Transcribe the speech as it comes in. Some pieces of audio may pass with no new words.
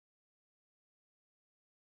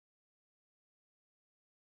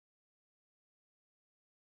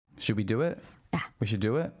Should we do it? Yeah. We should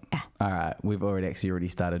do it? Yeah. All right. We've already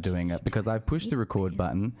started doing it because I've pushed the record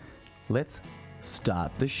button. Let's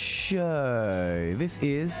start the show. This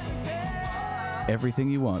is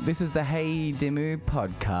Everything You Want. This is the Hey Dimmu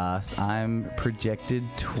podcast. I'm projected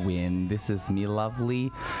twin. This is me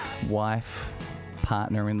lovely wife,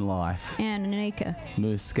 partner in life, And Anika.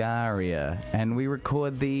 Muscaria. And we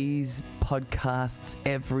record these podcasts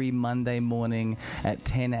every Monday morning at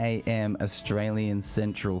 10 a.m. Australian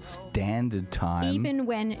Central Standard Time. Even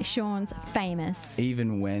when Sean's famous.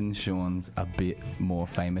 Even when Sean's a bit more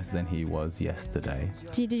famous than he was yesterday.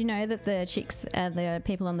 Did you know that the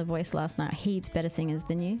people on The Voice last night are heaps better singers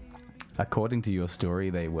than you? According to your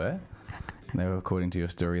story, they were. According to your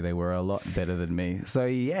story, they were a lot better than me. So,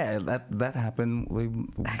 yeah, that happened. We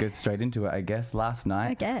go straight into it, I guess. Last night,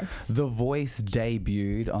 I guess. The Voice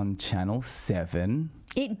debuted on Channel 7.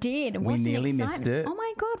 It did. We nearly missed it. Oh,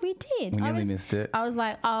 my God, we did. We nearly missed it. I was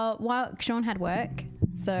like, well, Sean had work,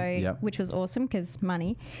 so which was awesome because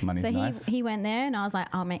money. Money's so nice. he went there and I was like,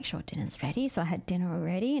 I'll make sure dinner's ready. So I had dinner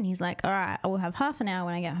already and he's like, all right, I will have half an hour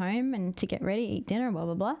when I get home and to get ready, eat dinner, blah,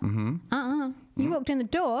 blah, blah. Mm-hmm. You walked in the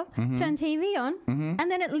door, turned TV on,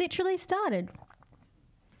 and then it literally started.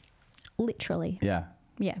 Literally. Yeah.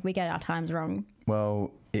 Yeah, we get our times wrong.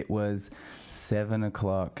 Well, it was 7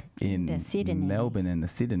 o'clock in The Sydney. Melbourne in the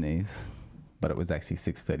Sydneys, but it was actually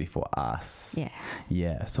 6:30 for us. Yeah.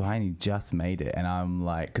 Yeah, so I only just made it, and I'm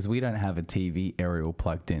like, because we don't have a TV aerial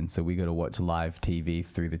plugged in, so we got to watch live TV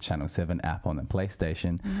through the Channel 7 app on the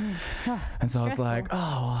PlayStation. And so I was like, oh,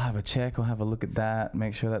 I'll have a check, I'll have a look at that,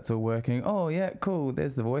 make sure that's all working. Oh, yeah, cool,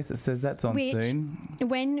 there's The Voice, it says that's on soon.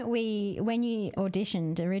 When you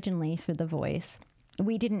auditioned originally for The Voice,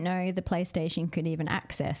 we didn't know the PlayStation could even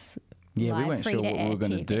access. Yeah, we live weren't sure what we free-to-air were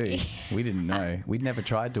going to do. TV. We didn't know. We'd never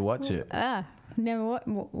tried to watch it. Never.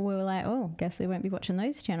 We were like, oh, guess we won't be watching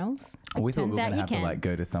those channels. We thought we Turns were out going to you have can. to like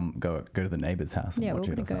go to the neighbour's house and Yeah, we're watch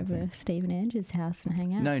it going or to go something. over to Stephen Andrews' house and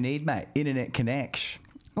hang out. No need, mate. Internet connection.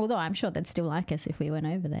 Although I'm sure they'd still like us if we went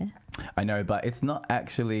over there. I know, but it's not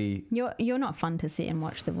actually. You're not fun to sit and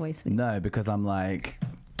watch The Voice with. No, because I'm like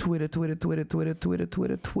Twitter.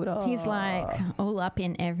 He's like all up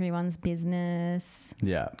in everyone's business.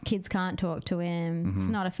 Yeah. Kids can't talk to him. It's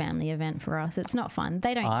not a family event for us. It's not fun.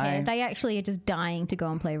 They don't care. They actually are just dying to go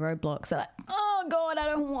and play Roblox. They're like, oh God, I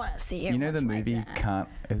don't want to see it. You know the movie Can't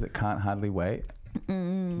Hardly Wait?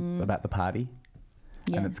 About the party?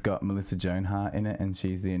 Yeah. And it's got Melissa Joan Hart in it, and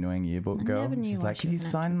she's the annoying yearbook girl. never knew She's why like, she can you was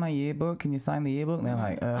an sign my yearbook? Can you sign the yearbook? And they're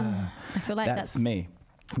like, ugh. I feel like That's me.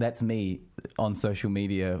 That's me on social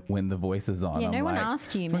media when The Voice is on. Yeah, I'm no one like,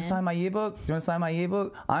 asked you, "Do you want to man." sign my yearbook? Do you want to sign my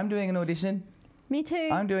yearbook? I'm doing an audition. Me too.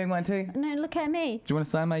 I'm doing one too. Do No, look at me. you want to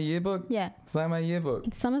sign my yearbook? Yeah. Sign my yearbook.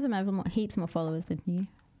 Some of them have heaps more followers than you.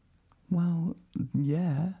 Well,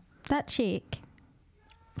 yeah. That chick.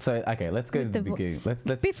 So, okay, let's go to the beginning. Let's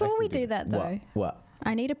Before actually we do that, though. What?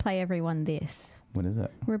 I need to play everyone this. What is it?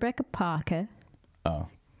 Rebecca Parker Oh.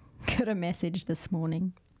 got a message this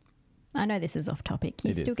morning. I know this is off topic. You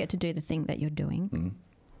It still is. get to do the thing that you're doing.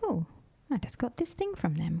 Oh, I just got this thing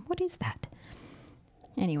from them. What is that?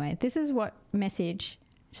 Anyway, this is what message.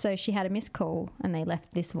 So she had a missed call and they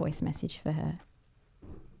left this voice message for her.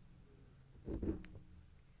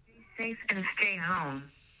 Be safe and stay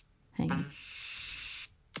home. Hang on.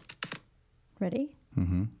 Ready?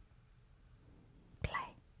 Mm-hmm.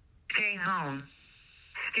 Play. Stay home.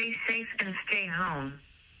 Stay safe and stay home.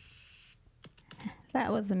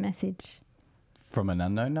 That was the message. From an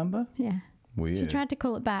unknown number? Yeah. Weird. She tried to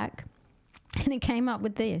call it back and it came up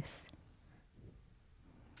with this.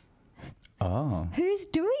 Oh. Who's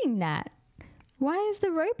doing that? Why is the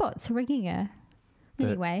robots ringing her?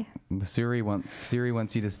 Anyway, The Siri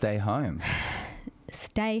wants you to stay home.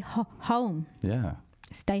 stay home. Yeah.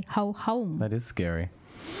 Stay home. That is scary.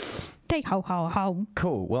 Stay home.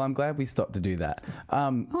 Cool. Well, I'm glad we stopped to do that.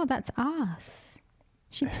 Oh, that's us.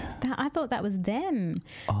 I thought that was them.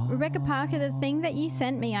 Rebecca Parker, the thing that you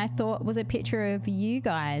sent me, I thought was a picture of you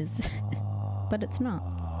guys, but it's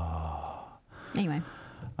not. Anyway,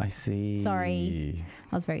 I see. sorry.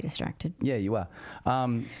 I was very distracted. Yeah, you are.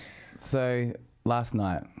 So last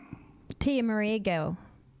night, Tia Maria girl.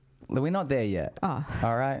 we're not there yet. Oh,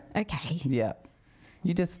 All right. okay. Yeah.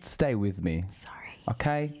 You just stay with me. Sorry.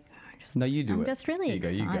 Okay. No, you do I'm it. just really Here you go,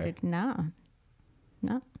 you go. excited.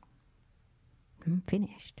 No. I'm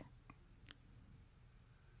finished.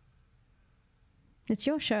 It's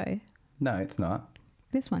your show. No, it's not.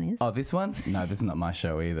 This one is. Oh, this one? No, this is not my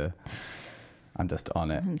show either. I'm just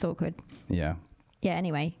on it. It's awkward. Yeah. Yeah,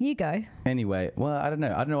 anyway, you go. Anyway, well, I don't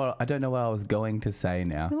know. I don't know what I was going to say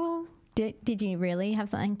now. Well, did you really have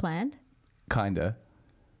something planned? Kinda.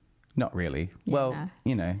 Not really. Yeah, well, no.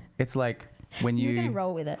 you know, it's like when You're going you to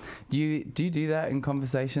roll with it. do you do that in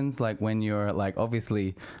conversations, like when you're like,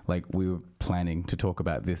 obviously, like we were planning to talk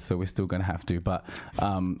about this, so we're still going to have to, but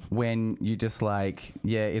when you just like,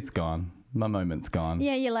 yeah, it's gone, my moment's gone.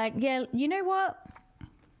 Yeah, you're like, yeah, you know what?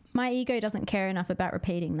 My ego doesn't care enough about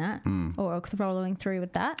repeating that or following through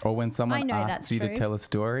with that. Or when I someone know asks that's you to true. tell a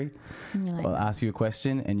story And you're like, or ask you a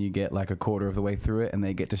question and you get like a quarter of the way through it and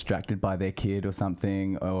they get distracted by their kid or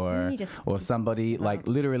something, or You just- somebody like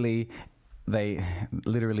literally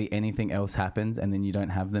anything else happens and then you don't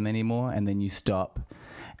have them anymore, and then you stop,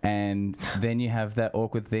 and then you have that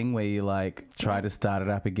awkward thing where you like try to start it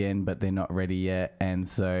up again but they're not ready yet. And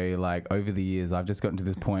so like over the years I've just gotten to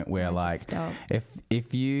this point where just like stop.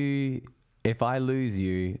 if I lose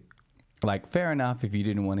you, like, fair enough if you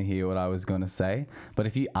didn't want to hear what I was going to say, but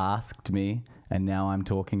if you asked me and now I'm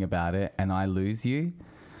talking about it and I lose you,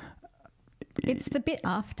 it's the bit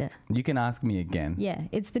after. you can ask me again. Yeah,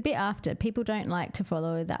 it's the bit after. People don't like to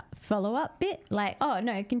follow that follow-up bit. Like, oh,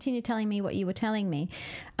 no, continue telling me what you were telling me.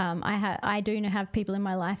 I do have people in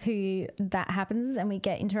my life who that happens and we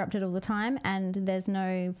get interrupted all the time and there's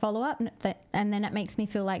no follow-up. And then it makes me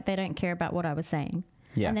feel like they don't care about what I was saying.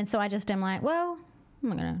 Yeah. And then so I just am like, well, I'm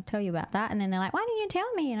not going to tell you about that. And then they're like, why didn't you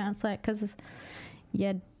tell me? And I was like, because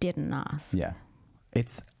you didn't ask. Yeah.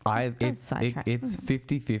 It's sidetrack. it's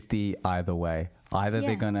 50-50 either way. Either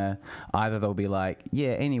Yeah. either they'll be like,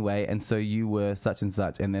 yeah, anyway, and so you were such and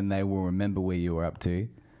such, and then they will remember where you were up to.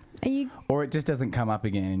 Are you? Or it just doesn't come up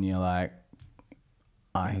again and you're like,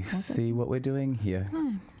 I see what we're doing here.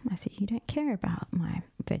 Oh, I see you don't care about my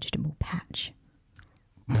vegetable patch.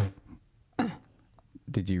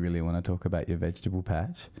 Did you really want to talk about your vegetable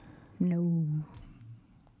patch? No.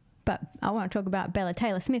 But I want to talk about Bella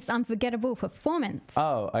Taylor Smith's unforgettable performance.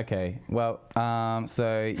 Oh, okay. Well,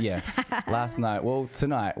 so yes, last night, well,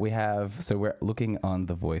 tonight we have, so we're looking on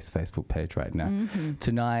the Voice Facebook page right now. Mm-hmm.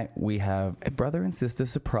 Tonight we have a brother and sister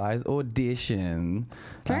surprise audition.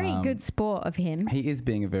 Very good sport of him. He is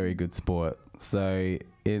being a very good sport. So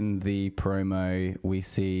in the promo, we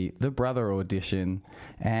see the brother audition,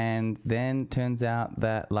 and then turns out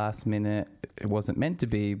that last minute it wasn't meant to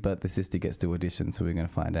be, but the sister gets to audition. So we're going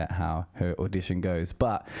to find out how her audition goes.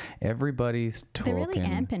 But everybody's talking. They're really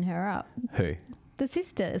amping her up. Who? The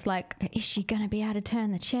sister is like, is she going to be able to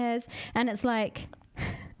turn the chairs? And it's like,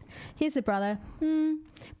 here's the brother.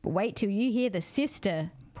 But wait till you hear the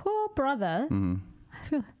sister. Poor brother.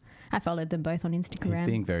 Phew. I followed them both on Instagram. He's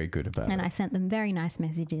being very good about and it. I sent them very nice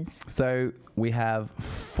messages. So we have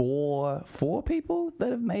four people that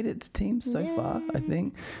have made it to team so far, I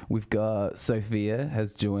think. We've got Sophia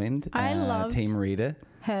has joined. I loved Team Reader.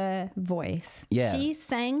 Her voice. Yeah. She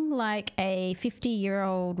sang like a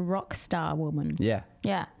 50-year-old rock star woman. Yeah.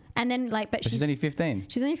 Yeah. And then like, but She's only 15.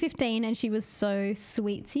 She's only 15 and she was so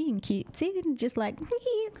sweetsy and cutesy and just like,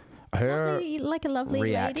 Her like a lovely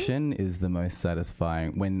reaction is the most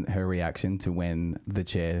satisfying. When her reaction to when the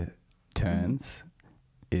chair turns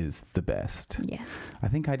is the best. lady. Yes. I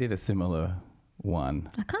think I did a similar one.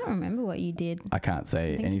 I can't remember what you did. I can't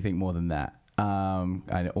say anything more than that.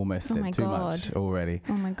 I almost Oh said my too God. much already.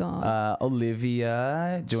 Oh my God.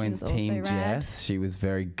 Olivia joins was also Team rad. Jess. She was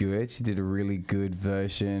very good. She did a really good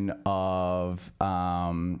version of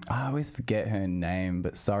I always forget her name,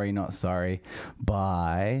 but Sorry Not Sorry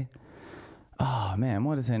by oh man,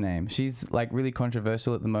 what is her name? She's like really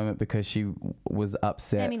controversial at the moment because she was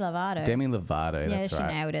upset. Demi Lovato. Demi Lovato, yeah, that's she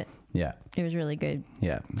right. nailed it. Yeah, It was really good.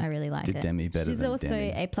 yeah. I really liked Did it. Demi better She's than also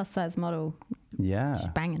Demi. a plus size model. Yeah.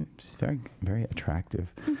 Banging. She's very, very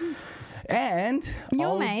attractive. And Your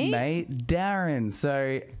old mate. Darren.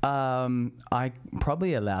 So I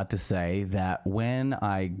probably allowed to say that when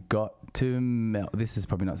I got to this is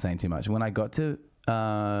probably not saying too much. When I got to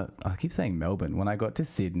I keep saying Melbourne. When I got to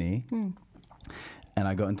Sydney and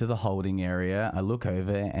I got into the holding area, I look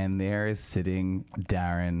over and there is sitting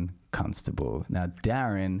Darren Constable. Now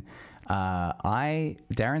Darren's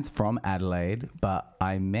from Adelaide, but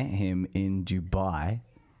I met him in Dubai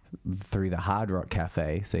through the Hard Rock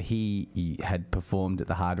Cafe. So he had performed at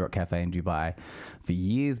the Hard Rock Cafe in Dubai for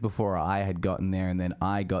years before I had gotten there, and then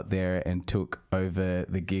I got there and took over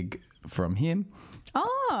the gig from him.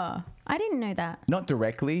 Oh, I didn't know that. Not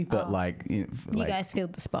directly, but like, you know, You like guys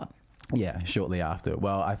filled the spot. yeah, shortly after.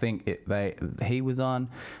 Well, I think he was on,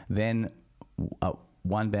 then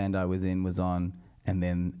one band I was in was on, and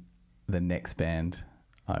then the next band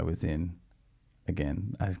I was in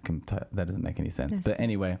again, that doesn't make any sense. Yes. But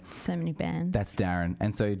anyway, So many bands. that's Darren.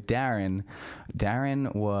 And so Darren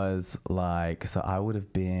was like, so I would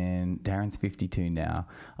have been, Darren's 52 now.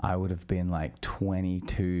 I would have been like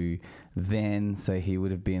 22 then. So he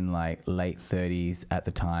would have been like late 30s at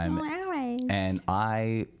the time. our age. And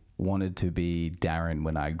I wanted to be Darren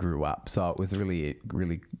when I grew up. So it was really,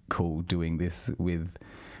 really cool doing this with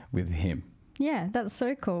him. Yeah, that's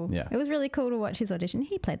so cool. Yeah. It was really cool to watch his audition.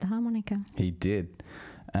 He played the harmonica. He did.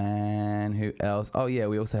 And who else? Oh, yeah,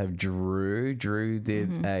 we also have Drew. Drew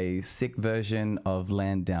did a sick version of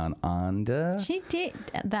Land Down Under. She did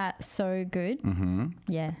that so good. Mm-hmm.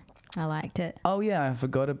 Yeah, I liked it. Oh, yeah, I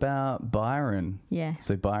forgot about Byron. Yeah.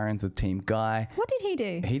 So Byron's with Team Guy. What did he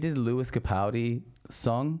do? He did a Lewis Capaldi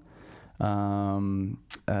song.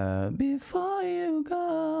 Before you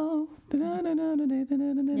go. Yeah,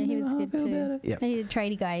 he was good too. Yep. And he's a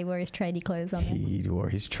tradie guy. He wore his tradie clothes on. He wore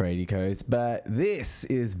his tradie coats. But this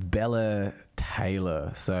is Bella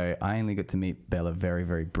Taylor. So I only got to meet Bella very,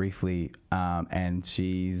 very briefly. And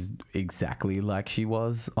she's exactly like she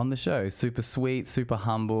was on the show. Super sweet, super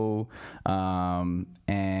humble. And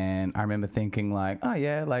I remember thinking like, oh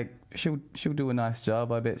yeah, like she'll do a nice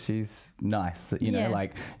job. I bet she's nice. You know, Yeah.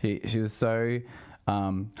 like she was so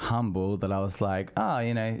humble that I was like, oh,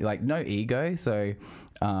 you know, like no ego. So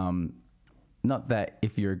not that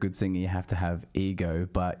if you're a good singer you have to have ego,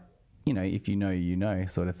 but you know, if you know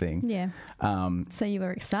sort of thing. Yeah. So you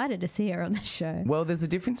were excited to see her on the show. Well, there's a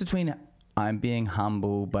difference between I'm being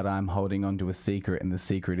humble but I'm holding on to a secret, and the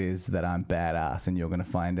secret is that I'm badass and you're going to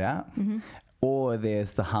find out. Mm-hmm. Or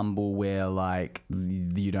there's the humble where like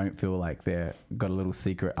you don't feel like they're got a little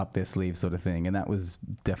secret up their sleeve sort of thing. And that was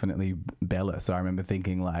definitely Bella. So I remember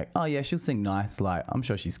thinking like, oh yeah, she'll sing nice. Like I'm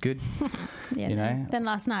sure she's good. Yeah. You know? Then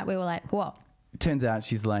last night we were like, what? Turns out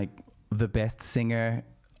she's like the best singer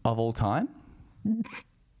of all time.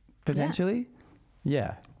 Potentially.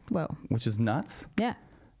 Yeah. Well, Which is nuts. yeah.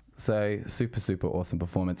 So super, super awesome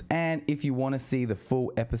performance. And if you want to see the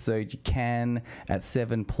full episode, you can at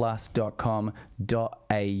 7plus.com.au.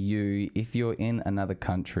 If you're in another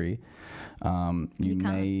country, you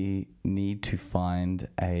may need to find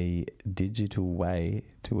a digital way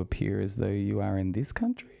to appear as though you are in this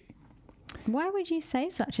country. Why would you say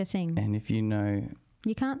such a thing? And if you know,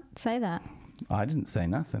 You can't say that. I didn't say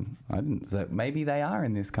nothing. I didn't say, maybe they are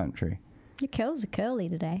in this country. Your curls are curly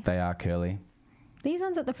today. They are curly. These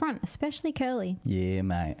ones at the front, especially curly. Yeah,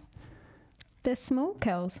 mate. They're small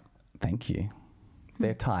curls. Thank you.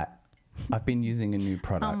 They're tight. I've been using a new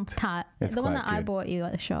product. Tight. It's The one quite that I good. bought you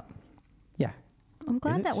at the shop. Yeah. I'm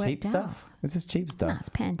glad Is it that worked cheap out. stuff? It's just cheap stuff. Nah, it's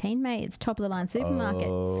Pantene, mate. It's top of the line supermarket.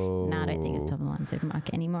 Oh. No, I don't think it's top of the line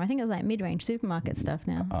supermarket anymore. I think it's like mid-range supermarket stuff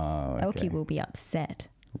now. Oh, okay. Elkie will be upset.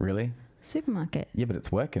 Really? Supermarket. Yeah, but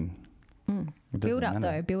it's working. It doesn't Build up matter.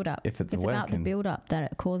 though, build up. If it's about the working. build up that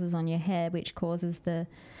it causes on your hair, which causes the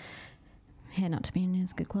hair not to be in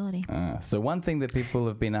as good quality. So one thing that people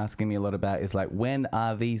have been asking me a lot about is like, when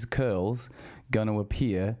are these curls going to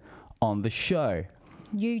appear on the show?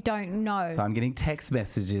 You don't know. So I'm getting text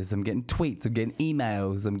messages, I'm getting tweets, I'm getting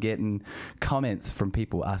emails, I'm getting comments from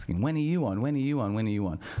people asking, when are you on? When are you on? When are you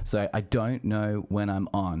on? So I don't know when I'm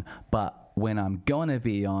on, but when I'm going to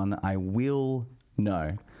be on, I will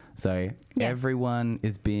know. So Yes. everyone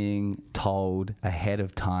is being told ahead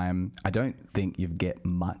of time. I don't think you get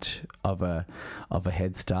much of a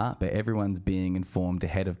head start, but everyone's being informed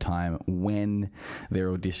ahead of time when their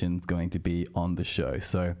audition's going to be on the show.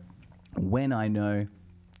 So when I know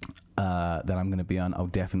that I'm going to be on, I'll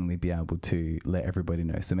definitely be able to let everybody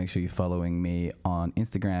know. So make sure you're following me on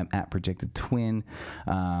Instagram at Projected Twin,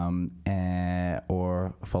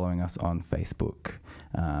 or following us on Facebook,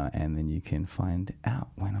 and then you can find out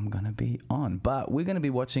when I'm going to be on. But we're going to be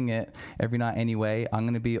watching it every night anyway. I'm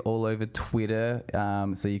going to be all over Twitter,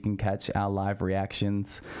 so you can catch our live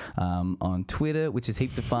reactions on Twitter, which is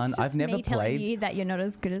heaps of fun. It's I've just never me telling played. you that you're not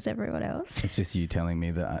as good as everyone else. It's just you telling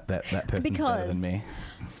me that person's better than me.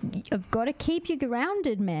 I've got to keep you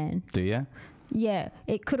grounded, man. Do you? Yeah,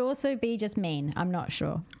 it could also be just mean. I'm not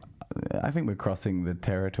sure. I think we're crossing the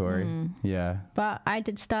territory. Yeah. But I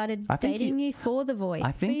started I think dating you for the voice.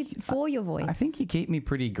 I think- for your voice. I think you keep me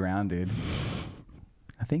pretty grounded.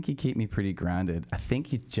 I think you're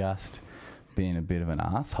just being a bit of an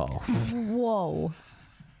asshole. Whoa.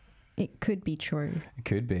 It could be true. It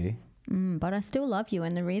could be. But I still love you.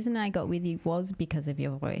 And the reason I got with you was because of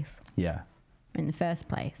your voice Yeah. in the first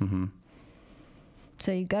place. Mm-hmm.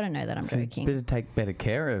 So you got to know that I'm So you joking. better take better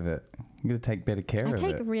care of it. You got to take better care I of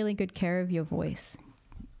take it. really good care of your voice.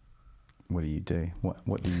 What do you do?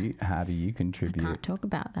 How do you I contribute? can't talk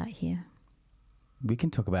about that here. We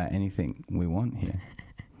can talk about anything we want here.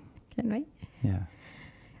 Can we? Yeah.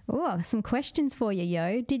 Oh, some questions for you,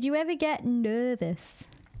 yo. Did you ever get nervous?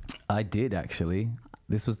 I did, actually.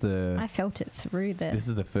 This was the... I felt it through the... This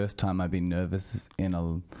is the first time I've been nervous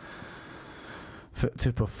to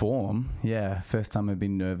perform. Yeah, first time I've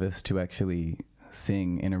been nervous to actually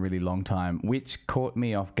sing in a really long time, which caught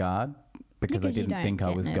me off guard because I didn't think I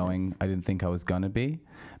was going to be,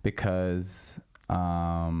 because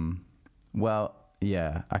well,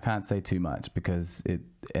 yeah, I can't say too much because it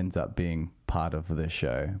ends up being part of the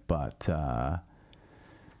show, but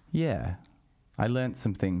yeah, I learned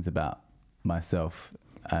some things about myself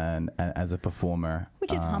and as a performer,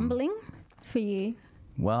 which is humbling for you.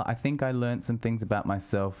 Well, I think I learned some things about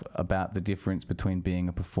myself, about the difference between being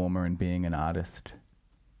a performer and being an artist.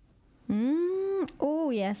 Oh,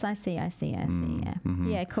 yes, I see. Yeah. Mm-hmm.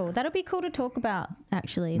 Yeah, cool. That'll be cool to talk about,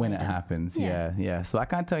 actually. When later. it happens, yeah. So I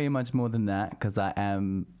can't tell you much more than that because I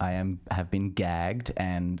have been gagged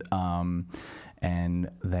and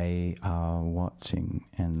they are watching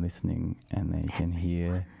and listening and they can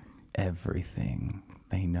hear everything.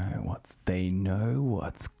 They know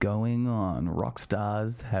what's going on. Rock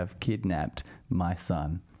stars have kidnapped my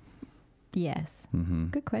son. Yes. Mm-hmm.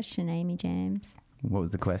 Good question, Amy James. What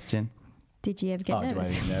was the question? Did you ever get nervous?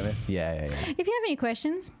 Do I get nervous? Yeah. If you have any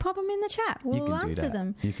questions, pop them in the chat. We'll answer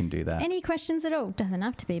them. You can do that. Any questions at all. Doesn't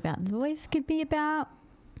have to be about the voice. Could be about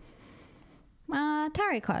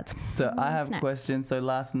tarot cards. So I have questions. So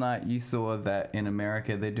last night you saw that in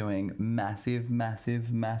America they're doing massive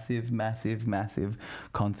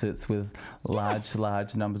concerts with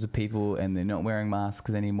large numbers of people, and they're not wearing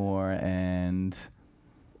masks anymore. And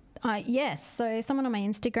yes. So someone on my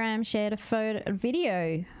Instagram shared a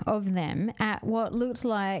video of them at what looked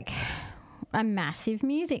like a massive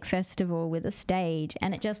music festival with a stage,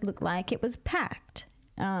 and it just looked like it was packed.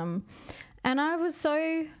 And I was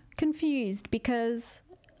so confused because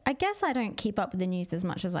I guess I don't keep up with the news as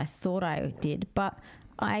much as I thought I did, but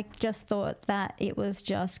I just thought that it was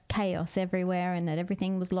just chaos everywhere and that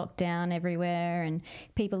everything was locked down everywhere and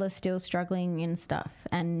people are still struggling and stuff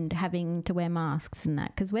and having to wear masks and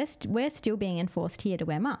that, because we're still being enforced here to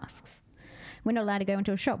wear masks. We're not allowed to go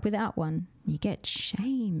into a shop without one. You get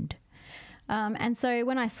shamed. And so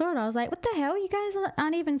when I saw it, I was like, what the hell? You guys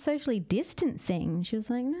aren't even socially distancing. She was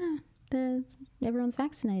like, no, everyone's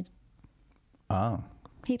vaccinated. Oh.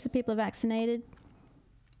 Heaps of people are vaccinated.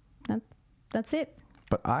 That's it.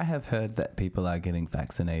 But I have heard that people are getting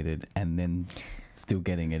vaccinated and then still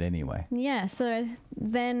getting it anyway. Yeah, so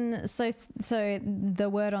the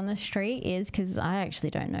word on the street is, because I actually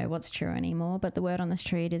don't know what's true anymore, but the word on the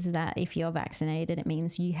street is that if you're vaccinated, it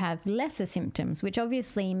means you have lesser symptoms, which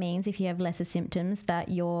obviously means if you have lesser symptoms that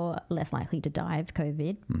you're less likely to die of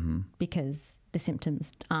COVID, because the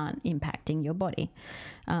symptoms aren't impacting your body,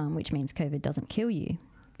 which means COVID doesn't kill you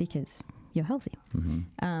because you're healthy.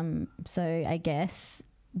 So I guess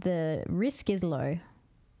the risk is low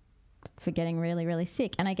for getting really, really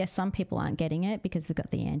sick. And I guess some people aren't getting it because we've got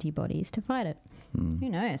the antibodies to fight it. Who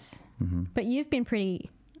knows? But you've been pretty,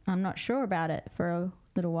 I'm not sure about it for a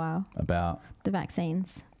little while. About? The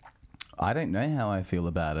vaccines. I don't know how I feel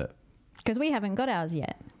about it. Because we haven't got ours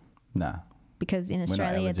yet. No. Because in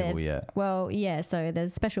Australia, we're not eligible yet. Well, yeah, so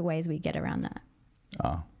there's special ways we get around that.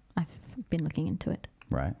 Oh. I've been looking into it.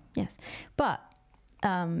 Right. Yes. But,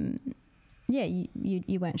 yeah,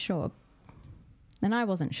 you weren't sure. And I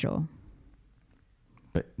wasn't sure.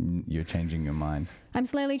 But you're changing your mind. I'm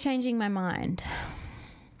slowly changing my mind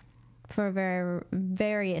for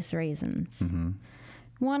various reasons.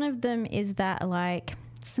 One of them is that, like,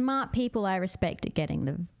 smart people I respect are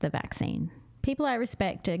getting the vaccine. People I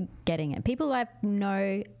respect are getting it. People I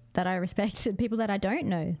know that I respect, people that I don't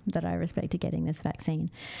know that I respect are getting this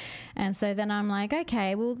vaccine. And so then I'm like,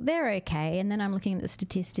 okay, well, they're okay. And then I'm looking at the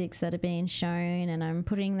statistics that are being shown and I'm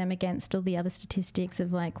putting them against all the other statistics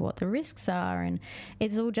of like what the risks are. And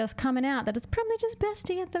it's all just coming out that it's probably just best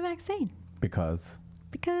to get the vaccine.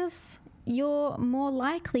 Because you're more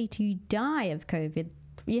likely to die of COVID.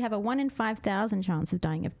 You have a 1 in 5,000 chance of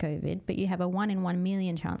dying of COVID, but you have a 1 in 1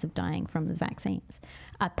 million chance of dying from the vaccines,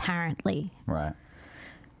 apparently. Right.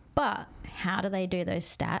 But how do they do those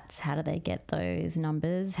stats? How do they get those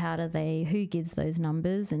numbers? Who gives those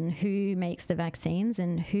numbers and who makes the vaccines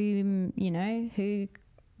and who,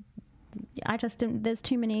 there's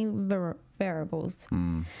too many variables.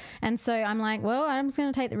 And so I'm like, well, I'm just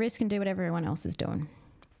going to take the risk and do what everyone else is doing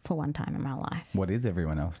for one time in my life. What is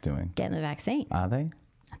everyone else doing? Getting the vaccine. Are they?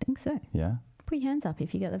 I think so. Yeah. Put your hands up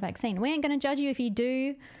if you get the vaccine. We ain't going to judge you if you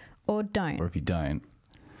do or don't. Or if you don't.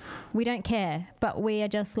 We don't care, but we are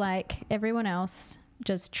just like everyone else.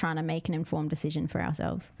 just trying to make an informed decision for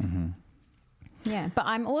ourselves. Mm-hmm. Yeah, but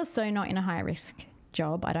I'm also not in a high risk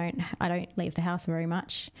job. I don't leave the house very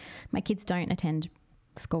much. My kids don't attend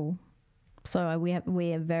school, so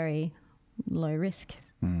we're very low risk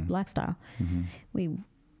lifestyle. Mm-hmm. We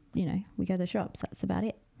go to the shops. That's about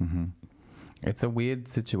it. Mm-hmm. It's a weird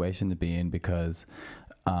situation to be in because,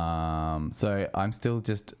 so I'm still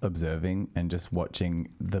just observing and just watching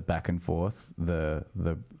the back and forth, the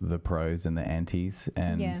pros and the antis,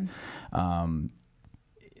 and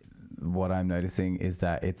what I'm noticing is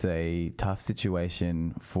that it's a tough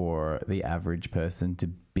situation for the average person to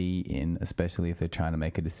be in, especially if they're trying to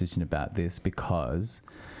make a decision about this, because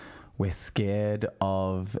we're scared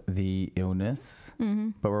of the illness,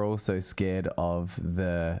 but we're also scared of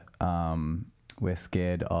the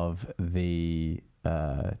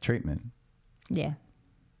treatment. Yeah,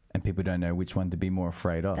 And people don't know which one to be more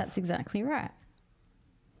afraid of. that's exactly right.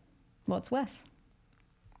 What's worse?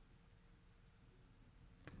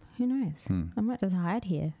 Who knows? I might just hide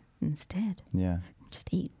here instead. Yeah. Just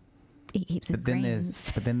eat heaps of But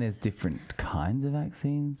greens. then there's different kinds of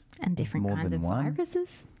vaccines And different more kinds than of one?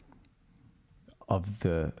 viruses. of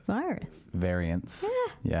the Virus. variants.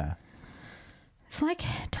 Yeah. It's like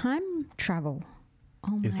time travel.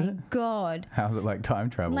 Oh Is my it? God. How's it like time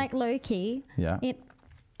travel? Like Loki. yeah.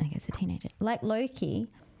 I guess a teenager. Like Loki,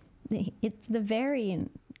 it's the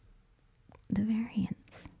variant. The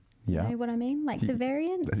variants. Yeah. You know what I mean? Like the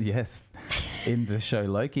variants. Yes. In the show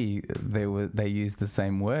Loki, they used the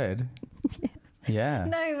same word. Yeah.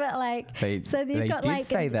 No, but like, They so you've they got did like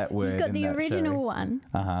say that word. You've got in the that original show. one,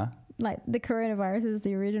 Uh-huh. like the coronavirus is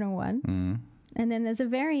the original one, and then there's a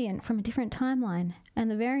variant from a different timeline, and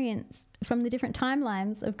the variants from the different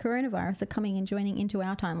timelines of coronavirus are coming and joining into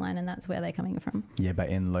our timeline, and that's where they're coming from. Yeah, but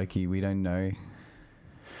in Loki, we don't know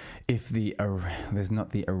if there's not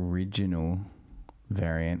the original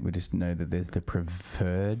variant. We just know that there's the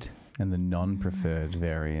preferred and the non-preferred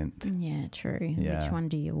variant. Yeah, true. Yeah. Which one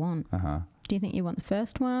do you want? Uh-huh. Do you think you want the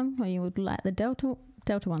first one, or you would like the Delta?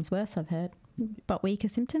 Delta one's worse, I've heard, but weaker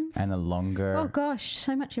symptoms. And a longer Oh gosh,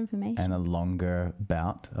 so much information. and a longer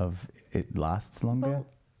bout of it lasts longer. Well,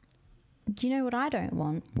 do you know what I don't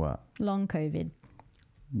want? What? Long COVID.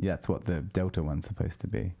 Yeah, that's what the Delta one's supposed to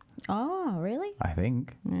be. Oh, really? I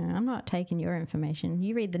think. Yeah, I'm not taking your information.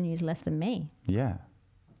 You read the news less than me. Yeah.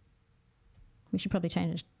 We should probably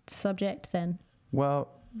change the subject then. Well,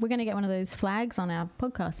 We're going to get one of those flags on our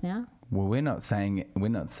podcast now. we're not saying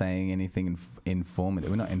anything informative.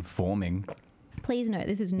 We're not informing. Please note,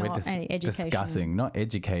 this is not any education. Discussing, not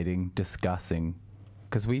educating, discussing.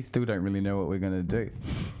 Because we still don't really know what we're going to do.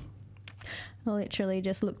 I literally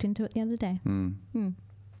just looked into it the other day.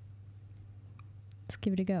 Let's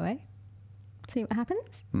give it a go, eh? See what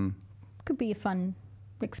happens. Could be a fun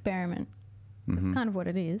experiment. That's kind of what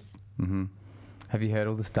it is. Have you heard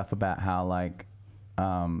all the stuff about how, like,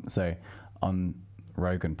 so on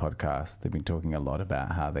Rogan podcast, they've been talking a lot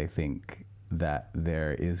about how they think that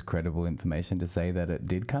there is credible information to say that it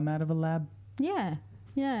did come out of a lab. Yeah.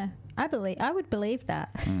 I would believe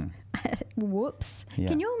that. Whoops. Yeah.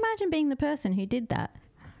 Can you imagine being the person who did that?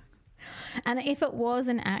 And if it was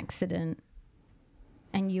an accident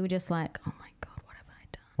and you were just like, oh my God, what have I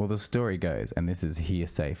done? Well, the story goes, and this is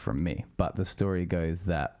hearsay from me, but the story goes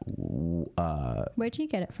that Where'd you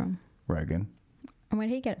get it from? Rogan, And where'd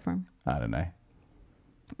he get it from? I don't know.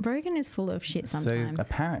 Rogan is full of shit sometimes.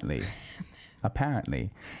 So apparently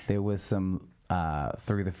there was some,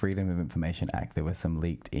 through the Freedom of Information Act, there were some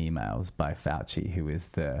leaked emails by Fauci, who is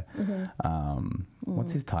the,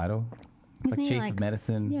 what's his title? Isn't Like he chief like- of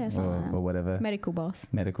medicine Yeah, something like that. or whatever. Medical boss.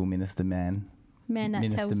 Medical minister man. Man that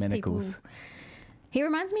Minister tells Medicals. people. He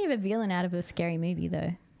reminds me of a villain out of a scary movie,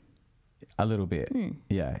 though. A little bit.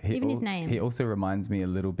 Yeah. Even his name. He also reminds me a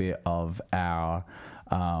little bit of our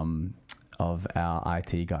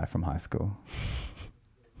IT guy from high school.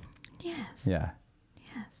 Yes. Yeah.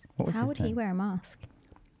 Yes. What was How his would he name? wear a mask?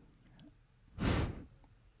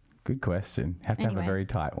 Good question. Have to have Anyway. a very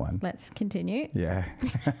tight one. Let's continue. Yeah.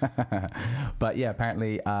 But yeah,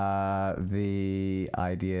 apparently the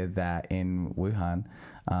idea that in Wuhan,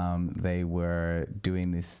 they were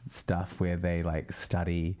doing this stuff where they like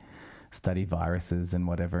study viruses and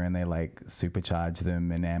whatever, and they like supercharge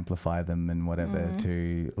them and amplify them and whatever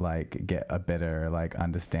to like get a better like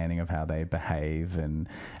understanding of how they behave and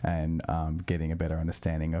getting a better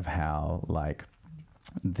understanding of how like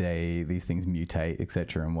these things mutate,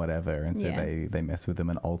 etc., and whatever, and so Yeah. they mess with them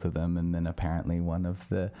and alter them, and then apparently one of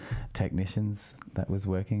the technicians that was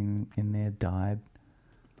working in there died.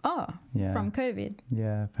 Oh, Yeah. from COVID.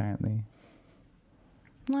 Yeah, apparently.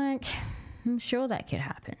 Like, I'm sure that could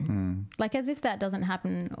happen. Like, as if that doesn't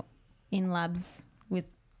happen in labs with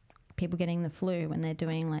people getting the flu when they're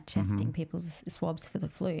doing like testing people's swabs for the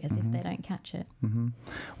flu, as if they don't catch it.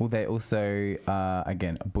 Well, they also,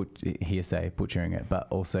 again, hearsay, butchering it, but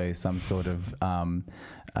also some sort of,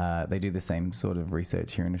 they do the same sort of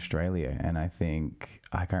research here in Australia. And I think,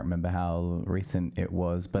 I can't remember how recent it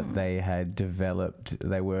was, but they had developed,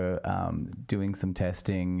 they were doing some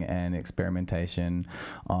testing and experimentation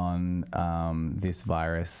on this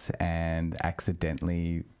virus and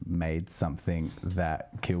accidentally made something that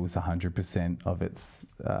kills 100% of its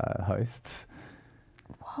hosts.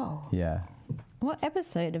 Whoa. Yeah. What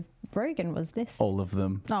episode of Rogan was this? All of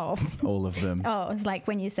them. Oh. All of them. Oh, it's like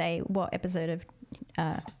when you say, what episode of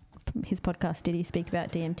his podcast did he speak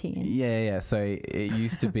about DMT in? Yeah. So it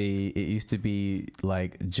used to be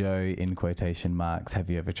like Joe in quotation marks, have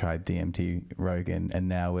you ever tried DMT, Rogan? And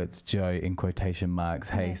now it's Joe in quotation marks,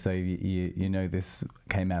 hey, Yeah. so you know this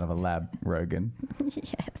came out of a lab, Rogan.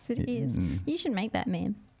 Yes, it is. You should make that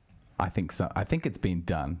meme. I think so. I think it's been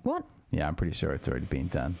done. What? Yeah, I'm pretty sure it's already been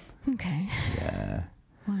done. Okay. Yeah.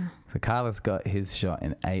 Wow. So Carlos got his shot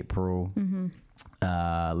in April.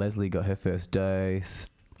 Leslie got her first dose.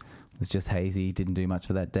 Was just hazy. Didn't do much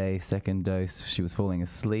for that day. Second dose, she was falling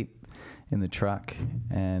asleep in the truck,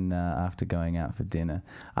 and after going out for dinner.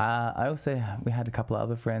 We had a couple of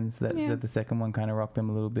other friends that said the second one kind of rocked them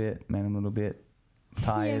a little bit, made them a little bit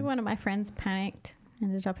tired. Yeah, one of my friends panicked,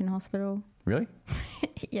 ended up in hospital. Really?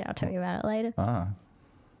 Yeah, I'll tell you about it later. Ah,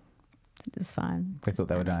 It was fine. they Just thought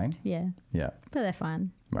they were dying. panicked. Yeah, Yeah. but they're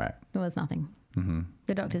fine. Right. There was nothing. Mm-hmm.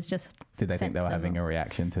 The doctors just Did they think sent they were them having a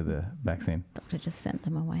reaction to the vaccine? doctor just sent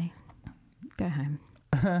them away. Go home.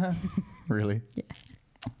 Really? Yeah.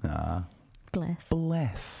 Ah. Bless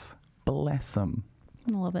them.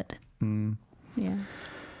 Love it. Mm. Yeah.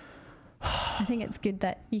 I think it's good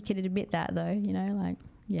that you could admit that, though. You know, like,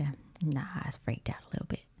 yeah, nah, I was freaked out a little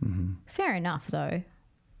bit. Mm-hmm. Fair enough, though.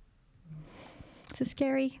 It's a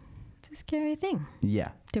scary thing Yeah.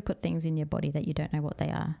 to put things in your body that you don't know what they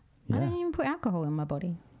are. I Yeah. don't even put alcohol in my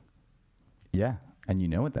body, Yeah. And you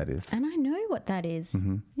know what that is. and I know what that is.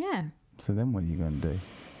 Mm-hmm. Yeah, So then what are you going to do?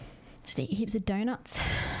 just eat heaps of donuts.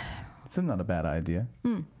 It's not a bad idea.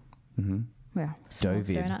 Mm-hmm. Well, small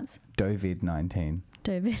Dovid. donuts. Dovid-19.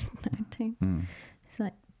 Dovid-19. Mm. It's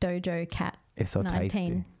like Dojo Cat It's so 19.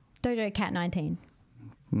 tasty. Dojo Cat 19.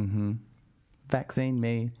 Mm-hmm. Vaccine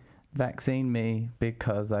me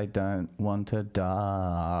because I don't want to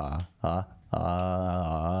die.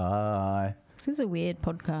 This is a weird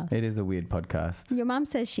podcast. It is a weird podcast. Your mum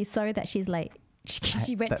says she's sorry that she's late.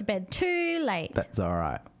 She went to bed too late. That's all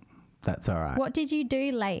right. That's all right. What did you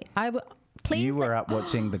do late? Please. You were up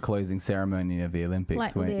watching the closing ceremony of the Olympics,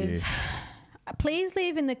 Like, weren't you? Liv, please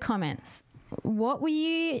leave in the comments. What were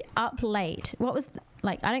you up late? What was,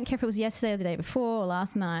 like, I don't care if it was yesterday or the day before or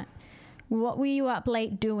last night. What were you up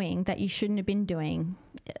late doing that you shouldn't have been doing,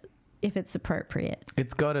 if it's appropriate?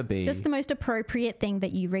 It's got to be. Just the most appropriate thing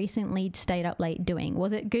that you recently stayed up late doing.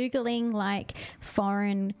 Was it Googling, like,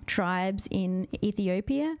 foreign tribes in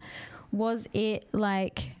Ethiopia? Was it,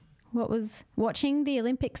 like, what was watching the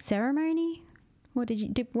Olympic ceremony? What did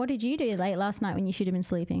you do late last night when you should have been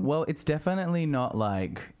sleeping? Well, it's definitely not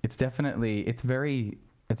like, it's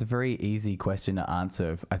a very easy question to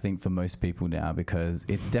answer, I think, for most people now, because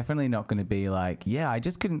it's definitely not going to be like, yeah, I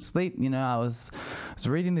just couldn't sleep. You know, I was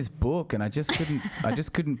reading this book and I just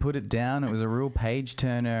couldn't put it down. It was a real page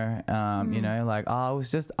turner. You know, like, oh, I was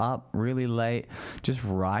just up really late, just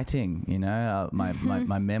writing, you know, my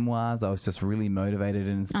memoirs. I was just really motivated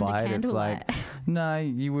and inspired. It's like, no,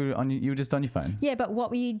 you were just on your phone. Yeah, but what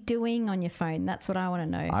were you doing on your phone? That's what I want to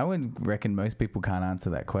know. I would reckon most people can't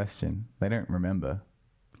answer that question. They don't remember.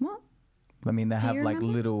 What? I mean, they have you like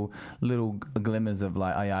remember? little glimmers of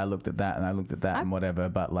like, oh yeah, I looked at that and I looked at that and whatever,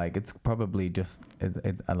 but like it's probably just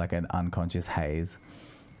like an unconscious haze.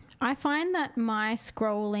 I find that my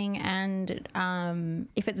scrolling and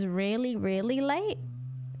if it's really, really late,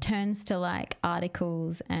 turns to like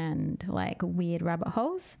articles and like weird rabbit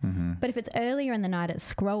holes. Mm-hmm. But if it's earlier in the night,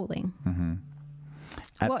 it's scrolling.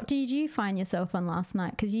 Mm-hmm. What did you find yourself on last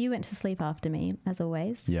night? Because you went to sleep after me, as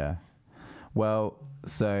always. Yeah. Well,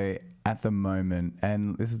 so at the moment,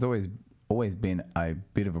 and this has always been a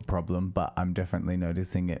bit of a problem, but I'm definitely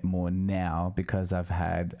noticing it more now because I've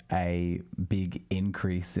had a big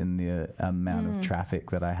increase in the amount of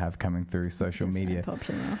traffic that I have coming through social It's so media.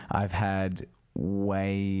 popular. I've had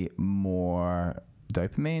way more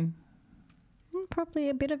dopamine. Probably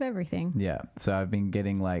a bit of everything. Yeah. So I've been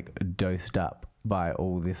getting like dosed up by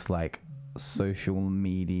all this like social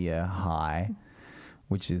media high,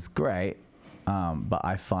 which is great. but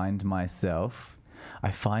I find myself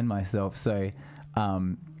so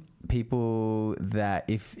people that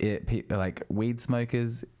like weed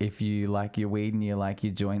smokers, if you like your weed and you like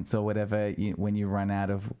your joints or whatever, when you run out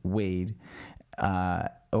of weed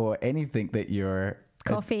or anything that you're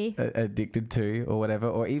Coffee. Addicted to or whatever,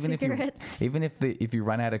 or even Cigarettes. if you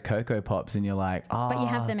run out of Cocoa Pops and you're like, But you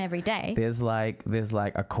have them every day. there's like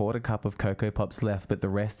a quarter cup of Cocoa Pops left, but the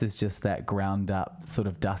rest is just that ground up sort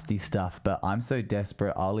of dusty stuff, but I'm so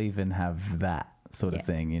desperate I'll even have that sort of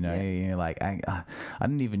thing, you know. Yeah. You're like, I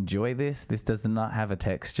don't even enjoy this does not have a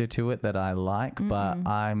texture to it that I like, but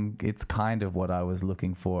it's kind of what I was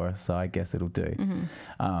looking for, so I guess it'll do.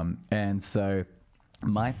 And so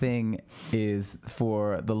my thing is,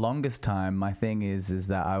 for the longest time, my thing is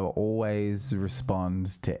that I will always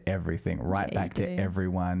respond to everything, right back to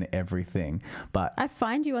everyone, everything. But I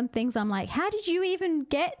find you on things, I'm like, how did you even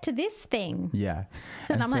get to this thing? yeah.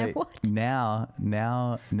 And I'm so like, what? Now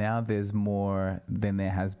there's more than there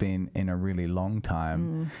has been in a really long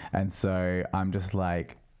time. And so I'm just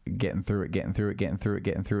like getting through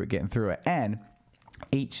it. And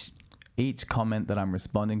each comment that I'm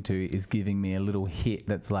responding to is giving me a little hit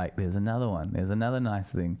that's like, there's another one. There's another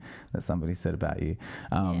nice thing that somebody said about you.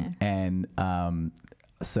 And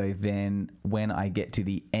so then when I get to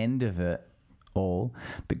the end of it all,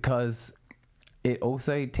 because it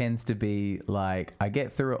also tends to be like I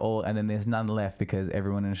get through it all and then there's none left because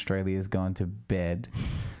everyone in Australia has gone to bed.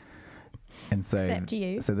 And so, Except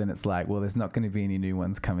you. So then it's like, well, there's not going to be any new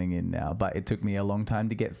ones coming in now. But it took me a long time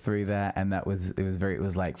to get through that, and it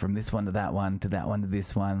was like from this one to that one to that one to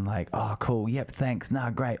this one. Like, oh, cool, yep, thanks, nah,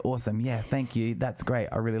 great, awesome, yeah, thank you, that's great,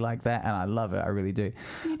 I really like that, and I love it, I really do.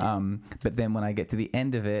 But then when I get to the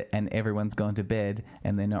end of it, and everyone's gone to bed,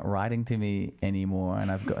 and they're not writing to me anymore,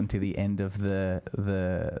 and I've gotten to the end of the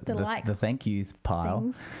thank yous pile,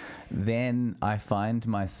 things. Then I find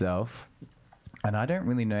myself. And I don't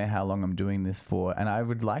really know how long I'm doing this for, and I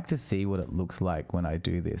would like to see what it looks like when I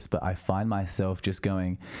do this, but I find myself just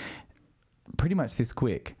going pretty much this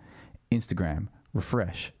quick. Instagram,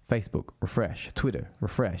 refresh. Facebook, refresh. Twitter,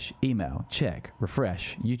 refresh. Email, check.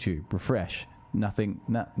 Refresh. YouTube, refresh. Nothing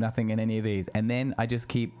in any of these. And then I just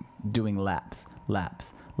keep doing laps.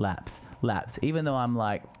 Even though I'm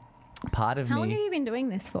like, part of How long me... have you been doing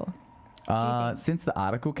this for? Since the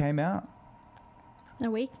article came out. A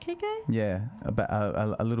week ago? Yeah, about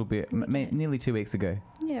a little bit, nearly 2 weeks ago.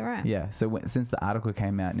 Yeah, right. Yeah, so since the article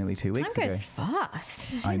came out nearly 2 weeks Time ago. goes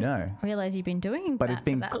fast. I know. I realize you've been doing But that it's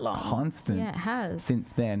been for that long. constant. Yeah, it has. Since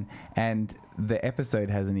then, and the episode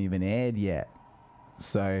hasn't even aired yet.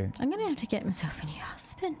 So I'm going to have to get myself a new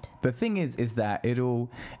husband. the thing is that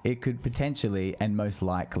it could potentially and most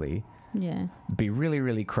likely Yeah. be really,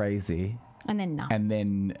 really crazy, And then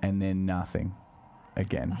nothing. and then nothing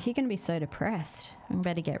again. You're going to be so depressed. I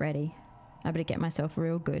better get ready. I better get myself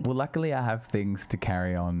real good. Well, luckily I have things to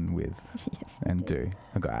carry on with Yes, and do.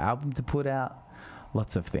 I've got an album to put out,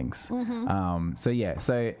 lots of things.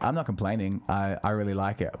 So I'm not complaining. I really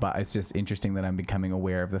like it, but it's just interesting that I'm becoming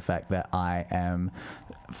aware of the fact that I am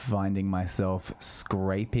finding myself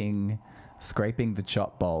scraping the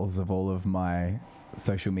chop bowls of all of my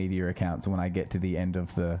social media accounts when I get to the end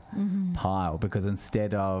of the pile, because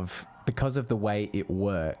because of the way it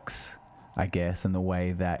works, I guess, and the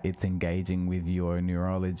way that it's engaging with your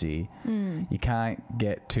neurology, you can't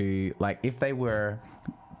get to, like, if they were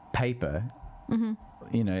paper,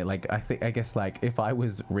 you know, like, I guess like if I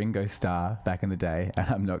was Ringo Starr back in the day, and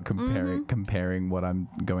I'm not comparing what I'm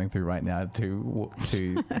going through right now to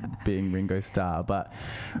being Ringo Starr, but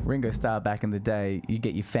Ringo Starr back in the day, you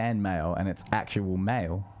get your fan mail and it's actual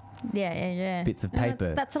mail. Yeah. Bits of No,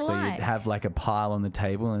 paper. that's so alike. you'd have like a pile on the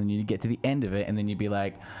table, and you'd get to the end of it, and then you'd be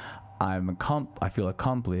like, I feel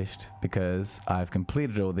accomplished because I've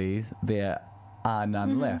completed all these. There are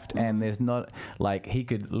none left, and there's not, like, he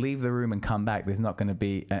could leave the room and come back. There's not going to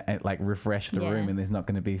be like refresh the room, and there's not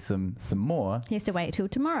going to be some more. He has to wait till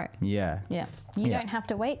tomorrow. Yeah. Yeah. You Yeah. don't have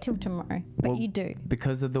to wait till tomorrow, but Well, you do.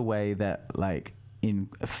 because of the way that, like, in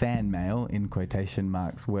fan mail, in quotation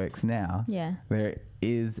marks, works now. Yeah. There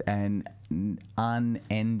is an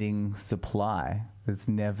unending supply. There's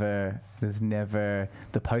never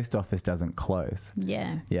the post office doesn't close.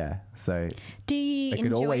 Yeah. Yeah. So Do you there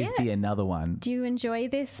could enjoy always it? be another one. Do you enjoy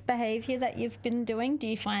this behavior that you've been doing? Do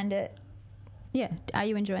you find it? Yeah. Are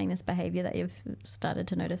you enjoying this behavior that you've started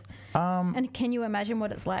to notice? And can you imagine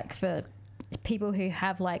what it's like for people who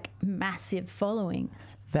have like massive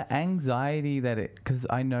followings? The anxiety because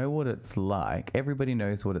I know what it's like. Everybody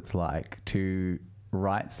knows what it's like to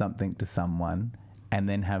write something to someone and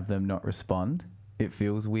then have them not respond. It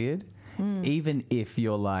feels weird. Even if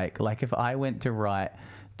you're like if I went to write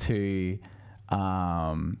to,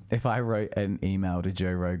 if I wrote an email to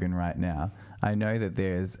Joe Rogan right now, I know that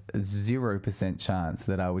there's 0% chance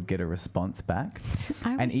that I would get a response back.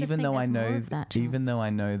 And even though I know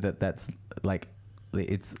that that's like,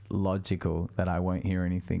 it's logical that I won't hear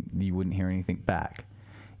anything, you wouldn't hear anything back,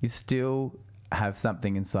 you still have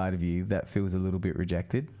something inside of you that feels a little bit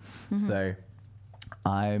rejected. So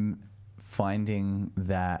I'm finding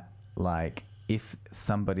that, like, if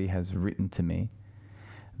somebody has written to me,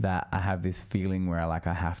 that I have this feeling where I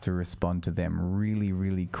have to respond to them really,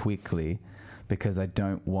 really quickly, because I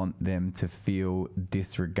don't want them to feel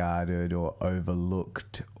disregarded or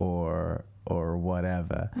overlooked or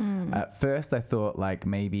whatever. At first I thought like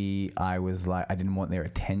maybe I was like, I didn't want their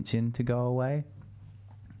attention to go away.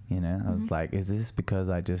 You know, I was like, is this because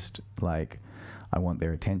I just like, I want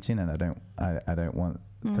their attention and I don't want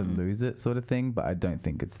to lose it, sort of thing? But I don't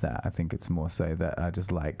think it's that. I think it's more so that I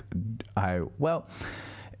just like,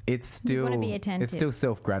 it's still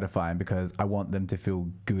self-gratifying because I want them to feel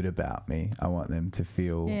good about me. I want them to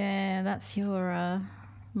feel... Yeah, that's your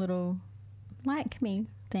little like me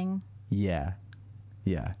thing. Yeah.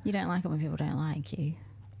 Yeah. You don't like it when people don't like you.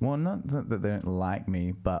 Well, not that they don't like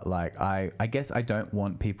me, but like I guess I don't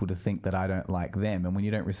want people to think that I don't like them. And when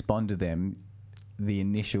you don't respond to them, the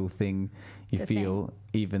initial thing you feel,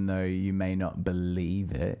 even though you may not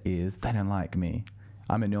believe it, is they don't like me.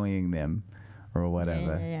 I'm annoying them or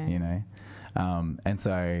whatever, you know. And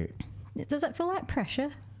so... Does it feel like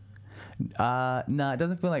pressure? No, it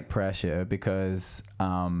doesn't feel like pressure because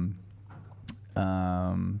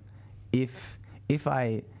if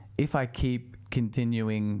I keep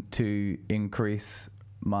continuing to increase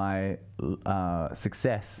my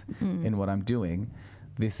success in what I'm doing,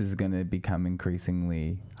 this is going to become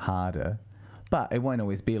increasingly harder. But it won't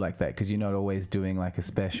always be like that because you're not always doing like a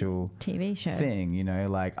special TV show thing, you know.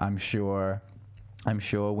 Like I'm sure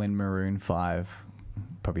when Maroon 5,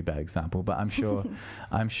 probably bad example, but I'm sure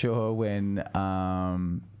when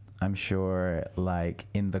I'm sure like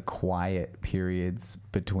in the quiet periods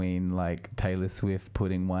between like Taylor Swift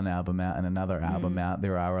putting one album out and another album out,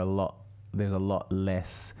 there's a lot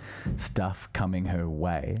less stuff coming her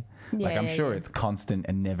way. Like I'm sure it's constant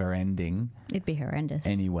and never ending. It'd be horrendous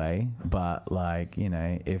anyway. But like, you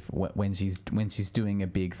know, when she's doing a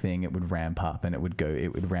big thing, it would ramp up and it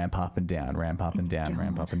would ramp up and down, ramp up and down,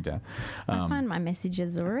 ramp up and down. I find my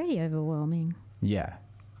messages already overwhelming. Yeah.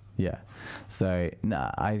 Yeah. So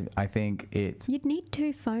I think you'd need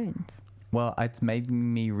 2 phones. Well, it's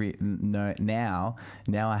making me know now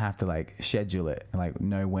I have to like schedule it, like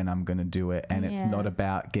know when I'm going to do it. And it's not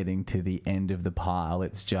about getting to the end of the pile.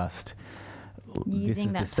 It's just, this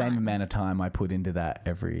is the same amount of time I put into that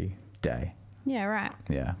every day. Yeah, right.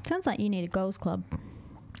 Yeah. Sounds like you need a goals club.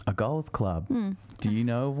 A goals club? Do you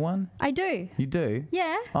know of one? I do. You do?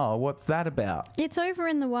 Yeah. Oh, what's that about? It's over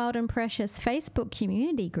in the Wild and Precious Facebook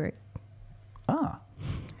community group. Ah.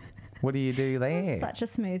 What do you do there? Such a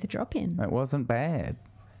smooth drop-in. It wasn't bad.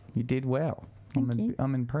 You did well.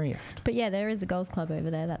 I'm impressed. But yeah, there is a goals club over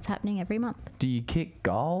there that's happening every month. Do you kick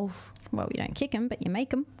goals? Well, you don't kick them, but you make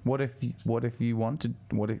them. What if you want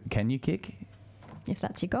to? Can you kick? If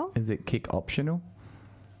that's your goal. Is it kick optional?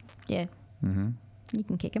 Yeah. You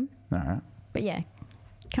can kick them. All right. But yeah,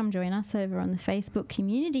 come join us over on the Facebook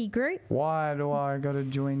community group. Why do I got to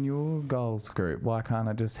join your goals group? Why can't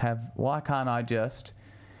I just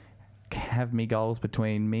have me goals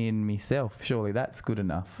between me and myself? Surely that's good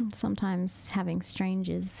enough. Sometimes having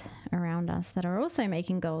strangers around us that are also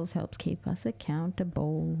making goals helps keep us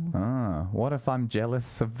accountable. What if I'm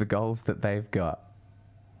jealous of the goals that they've got?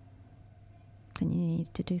 Then you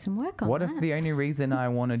need to do some work on What that. if the only reason I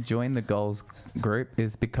want to join the goals group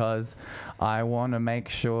is because I want to make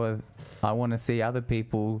sure I want to see other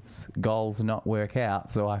people's goals not work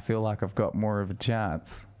out, so I feel like I've got more of a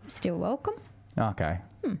chance? Still welcome. Okay.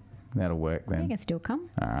 That'll work then. You can still come.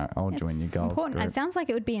 All right, I'll join your goals important. group. It sounds like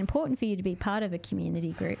it would be important for you to be part of a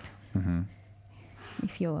community group.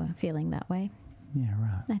 If you're feeling that way. Yeah,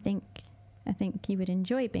 right. I think you would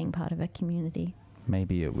enjoy being part of a community.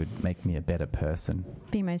 Maybe it would make me a better person.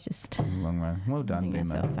 BMO's just Long run. Well done, letting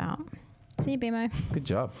BMO. herself out. See you, BMO. Good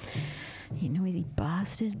job. You noisy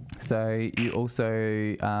bastard. So you also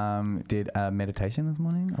did a meditation this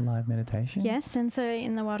morning, a live meditation? Yes, and so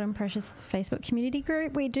in the Wild and Precious Facebook community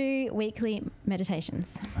group, we do weekly meditations.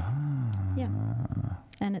 Yeah.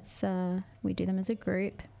 And it's we do them as a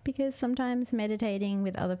group because sometimes meditating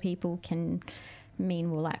with other people can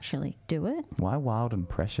mean we'll actually do it. Why Wild and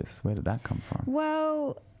Precious? Where did that come from?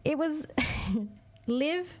 Well, it was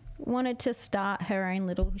Liv wanted to start her own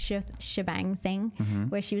little shebang thing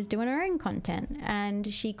where she was doing her own content, and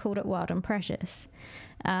she called it Wild and Precious.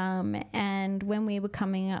 And when we were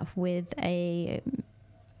coming up with a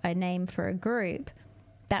name for a group,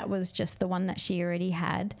 that was just the one that she already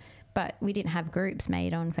had, but we didn't have groups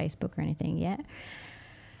made on Facebook or anything yet.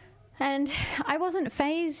 And I wasn't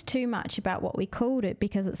fazed too much about what we called it,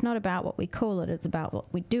 because it's not about what we call it, it's about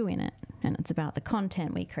what we do in it. And it's about the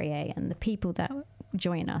content we create and the people that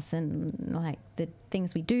join us and like the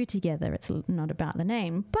things we do together. It's not about the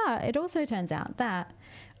name. But it also turns out that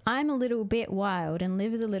I'm a little bit wild and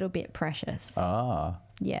Liv is a little bit precious. Ah.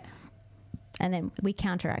 Yeah. And then we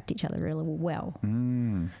counteract each other really well.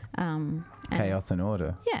 Chaos and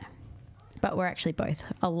order. Yeah. But we're actually both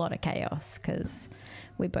a lot of chaos because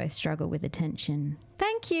we both struggle with attention.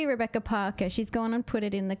 Thank you, Rebecca Parker. She's gone and put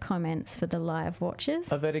it in the comments for the live watchers.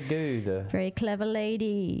 Very good. Very clever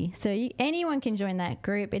lady. So anyone can join that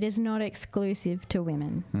group. It is not exclusive to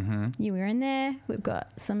women. You were in there. We've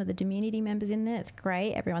got some of the community members in there. It's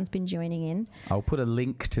great. Everyone's been joining in. I'll put a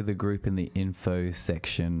link to the group in the info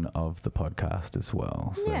section of the podcast as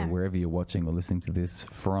well. So wherever you're watching or listening to this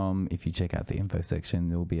from, if you check out the info section,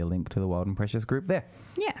 there will be a link to the Wild and Precious group there.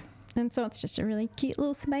 Yeah. And so it's just a really cute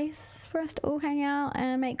little space for us to all hang out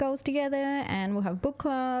and make goals together, and we'll have book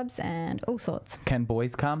clubs and all sorts. Can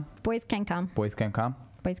boys come? Boys can come. Boys can come?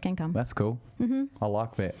 Boys can come. That's cool. I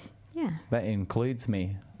like that. Yeah. That includes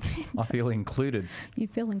me. I feel included. You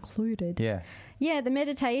feel included. Yeah. Yeah, the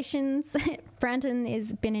meditations. Brandon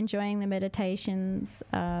has been enjoying the meditations.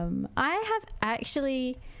 I have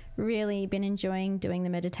actually really been enjoying doing the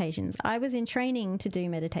meditations. I was in training to do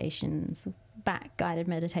meditations, guided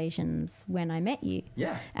meditations, when I met you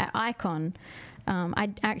at Icon.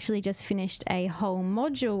 I actually just finished a whole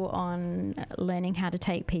module on learning how to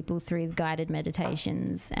take people through guided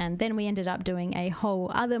meditations, and then we ended up doing a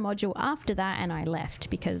whole other module after that, and I left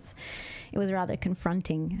because it was rather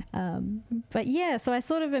confronting. But yeah, so I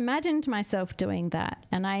sort of imagined myself doing that,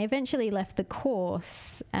 and I eventually left the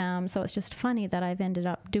course. So it's just funny that I've ended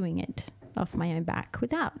up doing it off my own back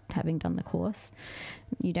without having done the course.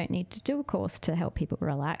 You don't need to do a course to help people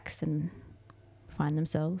relax and find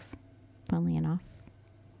themselves, funnily enough.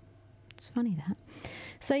 It's funny that.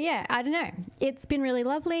 So yeah, I don't know. It's been really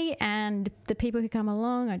lovely, and the people who come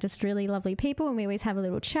along are just really lovely people, and we always have a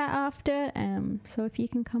little chat after. So if you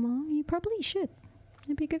can come along, you probably should.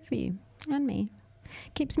 It'd be good for you and me.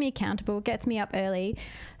 Keeps me accountable, gets me up early.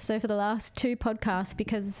 So for the last 2 podcasts,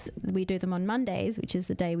 because we do them on Mondays, which is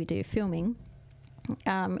the day we do filming,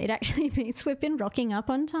 it actually means we've been rocking up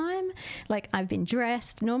on time. Like, I've been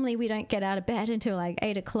dressed. Normally we don't get out of bed until like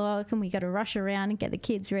 8 o'clock, and we got to rush around and get the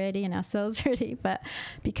kids ready and ourselves ready. But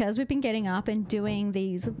because we've been getting up and doing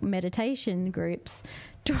these meditation groups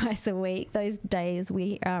twice a week, those days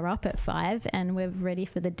we are up at 5 and we're ready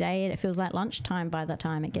for the day, and it feels like lunchtime by the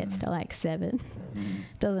time it gets to like 7,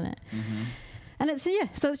 doesn't it? And it's,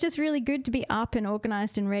 so it's just really good to be up and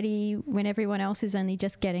organised and ready when everyone else is only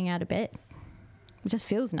just getting out of bed. It just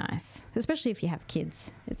feels nice, especially if you have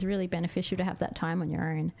kids. It's really beneficial to have that time on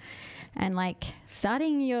your own. And like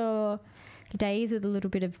starting your days with a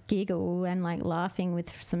little bit of giggle and like laughing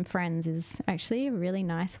with some friends is actually a really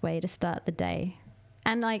nice way to start the day.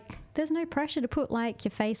 And like, there's no pressure to put like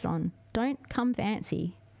your face on. Don't come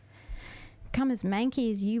fancy. Come as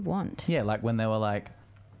manky as you want. Yeah, like when they were like,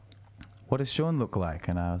 what does Sean look like?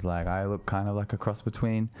 And I was like, I look kind of like a cross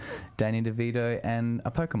between Danny DeVito and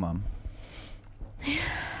a Pokemon.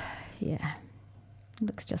 Yeah,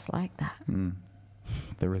 looks just like that.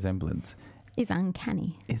 The resemblance is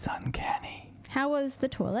uncanny. It's uncanny. How was the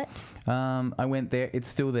toilet? I went there. It's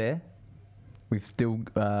still there. We've still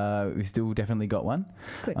definitely got one.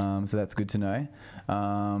 Good. So that's good to know.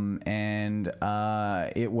 And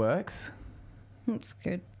it works. That's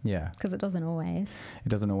good. Yeah. Because it doesn't always. It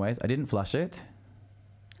doesn't always. I didn't flush it.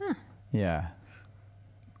 Huh. Yeah.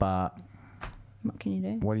 But what can you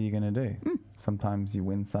do? What are you going to do? Sometimes you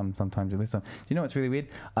win some, sometimes you lose some. Do you know what's really weird?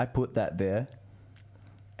 I put that there,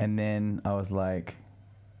 and then I was like,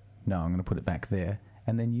 no, I'm going to put it back there.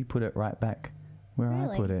 And then you put it right back where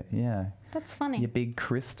Really? I put it. Yeah. That's funny. Your big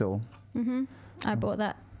crystal. I bought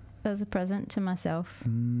that as a present to myself.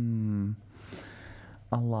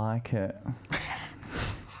 I like it.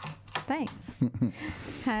 Thanks.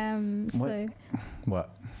 What?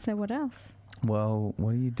 So what else? Well, what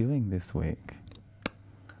are you doing this week?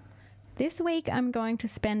 This week I'm going to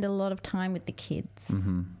spend a lot of time with the kids.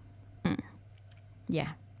 Yeah.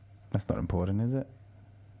 That's not important, is it?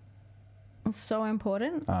 So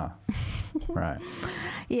important. Ah, right.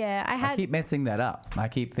 Yeah, I keep messing that up. I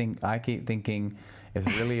keep thinking it's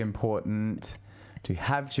really important, to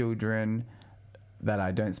have children that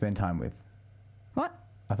I don't spend time with. What?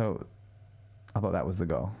 I thought that was the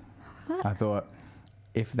goal. What? I thought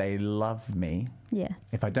if they love me, Yes.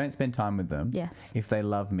 if I don't spend time with them, Yes. if they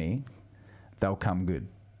love me, they'll come good.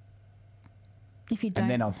 If you don't,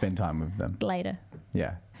 And then I'll spend time with them. later.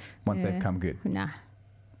 Yeah. Once Yeah. they've come good. Nah.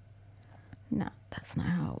 No, that's not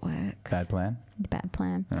how it works. Bad plan? Bad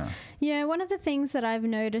plan. Yeah. Yeah, one of the things that I've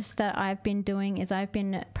noticed that I've been doing is I've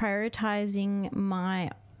been prioritizing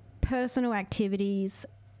my personal activities.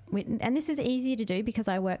 And this is easy to do because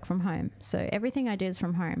I work from home. So everything I do is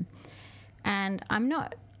from home. And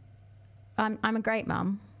I'm a great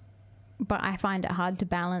mum, but I find it hard to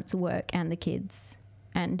balance work and the kids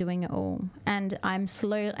and doing it all. And I'm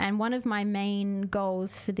slow. And one of my main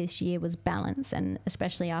goals for this year was balance. And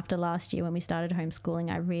especially after last year when we started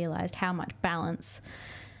homeschooling, I realized how much balance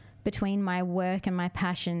between my work and my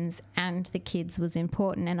passions and the kids was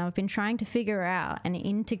important. And I've been trying to figure out and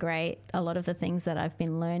integrate a lot of the things that I've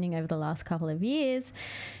been learning over the last couple of years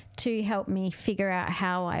to help me figure out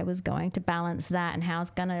how I was going to balance that and how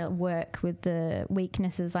it's going to work with the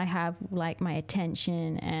weaknesses I have, like my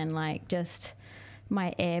attention and like just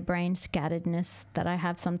my brain scatteredness that I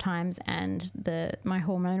have sometimes, and my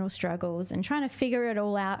hormonal struggles, and trying to figure it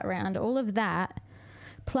all out around all of that,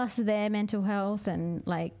 plus their mental health and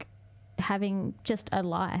like having just a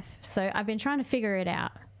life. So I've been trying to figure it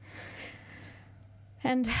out.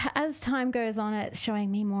 And as time goes on, it's showing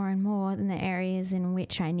me more and more in the areas in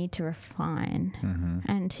which I need to refine. Mm-hmm.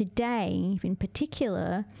 And today, in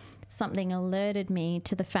particular, something alerted me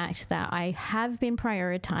to the fact that I have been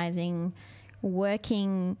prioritizing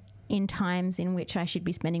working in times in which I should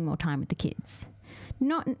be spending more time with the kids.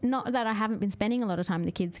 Not that I haven't been spending a lot of time with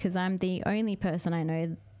the kids, because I'm the only person I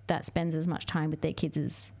know that spends as much time with their kids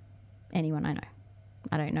as anyone I know.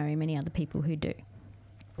 I don't know many other people who do.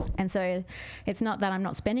 And so it's not that I'm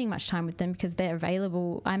not spending much time with them, because they're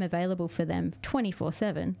available. I'm available for them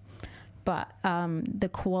 24/7. But the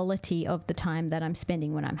quality of the time that I'm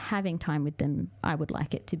spending when I'm having time with them, I would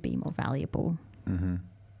like it to be more valuable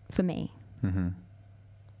for me,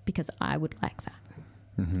 because I would like that.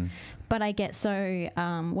 But I get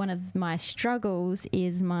one of my struggles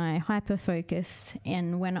is my hyper focus,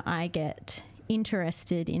 and when I get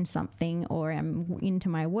interested in something or am into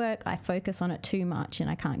my work, I focus on it too much and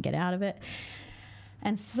I can't get out of it.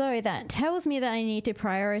 And so that tells me that I need to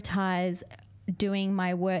prioritize doing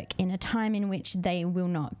my work in a time in which they will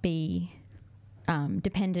not be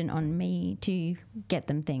dependent on me to get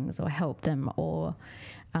them things or help them or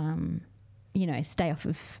stay off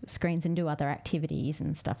of screens and do other activities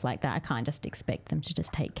and stuff like that. I can't just expect them to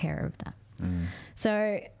just take care of that.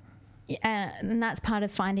 So and that's part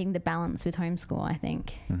of finding the balance with homeschool, I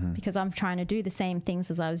think, because I'm trying to do the same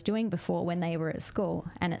things as I was doing before when they were at school,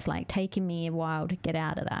 and it's like taking me a while to get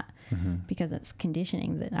out of that because it's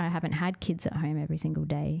conditioning that I haven't had kids at home every single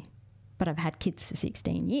day, but I've had kids for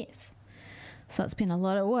 16 years. So it's been a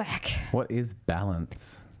lot of work. What is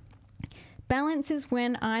balance? Balance is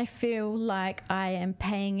when I feel like I am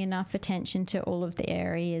paying enough attention to all of the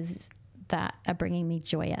areas that are bringing me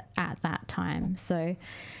joy at that time. So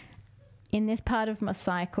in this part of my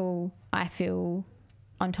cycle, I feel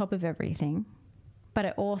on top of everything, but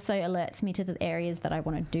it also alerts me to the areas that I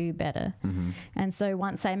want to do better. And so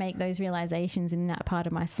once I make those realizations in that part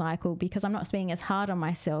of my cycle, because I'm not being as hard on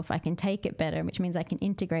myself, I can take it better, which means I can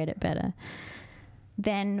integrate it better.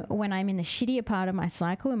 Then when I'm in the shittier part of my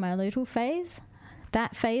cycle, in my luteal phase,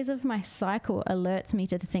 that phase of my cycle alerts me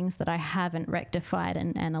to the things that I haven't rectified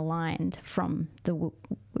and aligned from the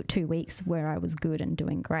 2 weeks where I was good and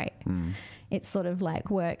doing great. It sort of like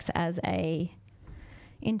works as a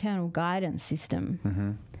internal guidance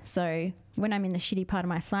system. So when I'm in the shitty part of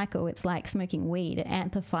my cycle, it's like smoking weed. It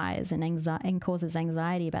amplifies and causes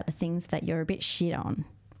anxiety about the things that you're a bit shit on,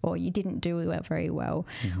 or you didn't do very well,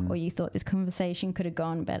 or you thought this conversation could have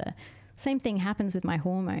gone better. Same thing happens with my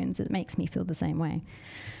hormones. It makes me feel the same way.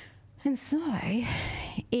 And so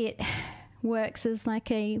it works as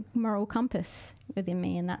like a moral compass within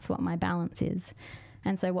me, and that's what my balance is.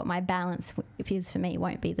 And so what my balance is for me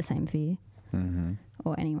won't be the same for you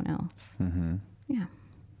or anyone else. Yeah.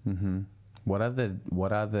 What are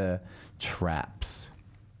the traps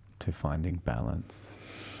to finding balance?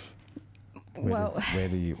 Where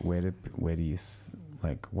do you what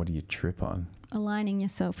do you trip on? Aligning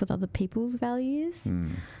yourself with other people's values.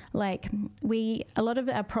 Like a lot of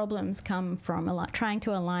our problems come from trying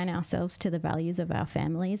to align ourselves to the values of our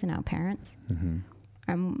families and our parents.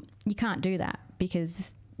 You can't do that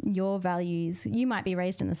because your values, you might be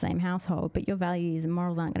raised in the same household, but your values and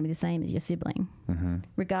morals aren't going to be the same as your sibling,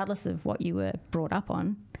 regardless of what you were brought up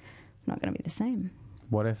on. not going to be the same.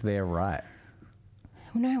 What if they're right?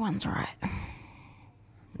 Well, no one's right.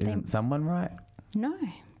 Isn't someone right? No.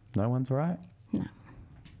 No one's right? No.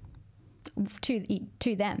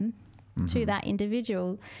 To them, to that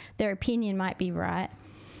individual, their opinion might be right.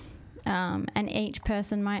 And each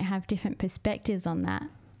person might have different perspectives on that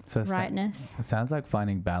So rightness. It sounds like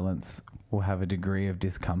finding balance will have a degree of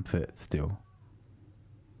discomfort still.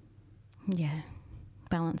 Yeah.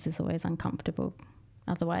 Balance is always uncomfortable.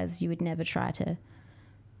 Otherwise, you would never try to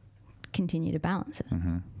continue to balance it.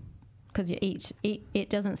 Because it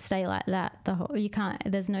doesn't stay like that. You can't.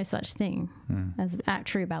 There's no such thing as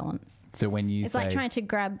true balance. So when you It's say... like trying to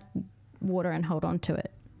grab water and hold on to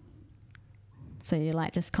it. So you're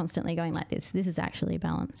like just constantly going like this. This is actually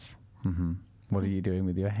balance. What are you doing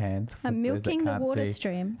with your hands? I'm For those that milking the can't water see?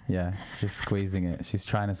 stream. Yeah, she's squeezing it. She's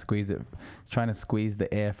trying to squeeze it, trying to squeeze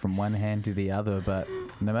the air from one hand to the other, but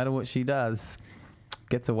no matter what she does,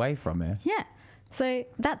 gets away from her. Yeah. So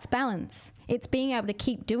that's balance. It's being able to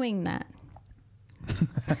keep doing that.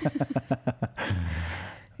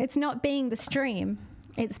 It's not being the stream.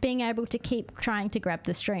 It's being able to keep trying to grab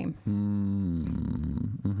the stream.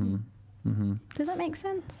 Does that make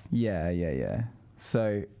sense? Yeah.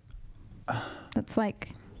 So That's like...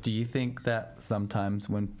 do you think that sometimes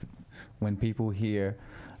when people hear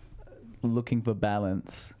looking for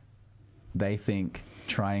balance, they think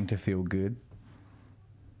trying to feel good?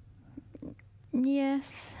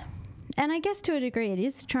 Yes. And I guess to a degree it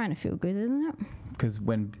is trying to feel good, isn't it? Because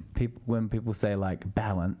when people say like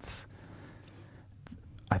balance,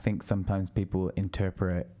 I think sometimes people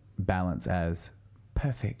interpret balance as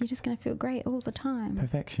perfect, You're just going to feel great all the time.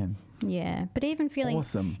 perfection. Yeah. But even feeling...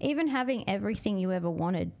 Awesome. Even having everything you ever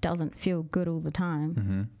wanted doesn't feel good all the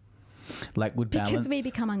time. Like would balance... Because we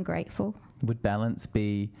become ungrateful. Would balance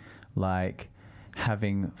be like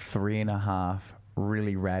having 3.5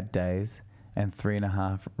 really rad days and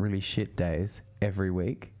 3.5 really shit days every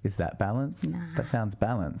week? Is that balance? Nah. That sounds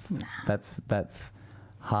balanced. Nah. That's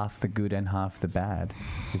half the good and half the bad.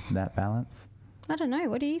 Isn't that balance? I don't know.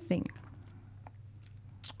 What do you think?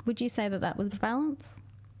 Would you say that was balance?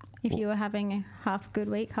 If you were having a half good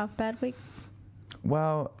week, half bad week?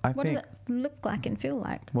 Well, I What think... does it look like and feel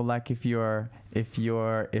like? Well, like because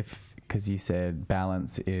you said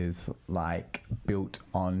balance is like built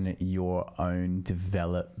on your own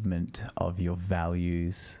development of your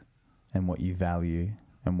values and what you value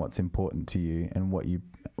and what's important to you and what you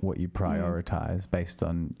prioritize based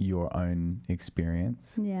on your own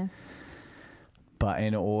experience. Yeah. But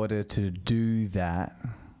in order to do that,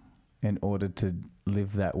 in order to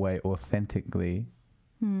live that way authentically,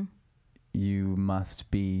 you must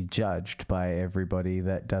be judged by everybody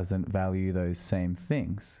that doesn't value those same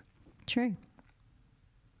things. True.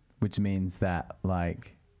 Which means that,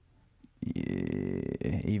 like,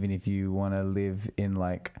 even if you want to live in,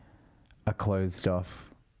 like, a closed-off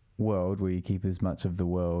world where you keep as much of the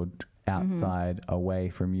world outside, away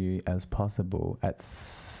from you as possible, at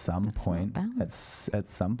some That's not point, balance. at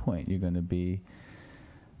some point, you're going to be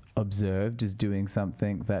observed as doing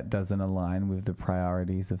something that doesn't align with the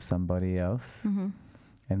priorities of somebody else.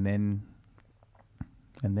 And then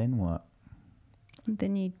what?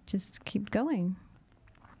 Then you just keep going.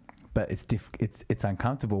 But it's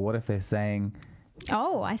uncomfortable. What if they're saying,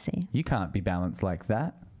 Oh, I see. you can't be balanced like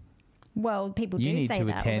that? Well, people You do need say to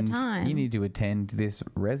that attend. all the time. You need to attend this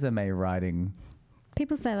resume writing.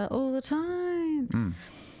 People say that all the time.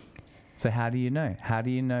 So how do you know? How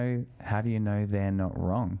do you know they're not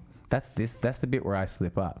wrong? That's the bit where I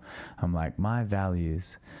slip up. I'm like, my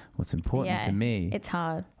values, what's important to me, It's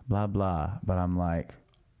hard. blah blah. But I'm like,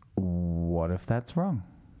 what if that's wrong?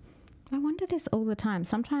 I wonder this all the time.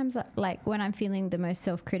 Sometimes, like, when I'm feeling the most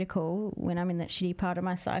self-critical, when I'm in that shitty part of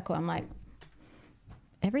my cycle, I'm like,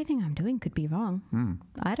 everything I'm doing could be wrong.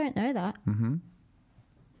 I don't know that.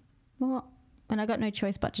 Well, and I got no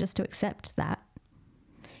choice but just to accept that.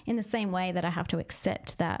 In the same way that I have to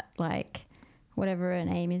accept that, like, whatever her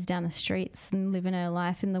name is down the streets and living her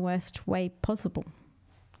life in the worst way possible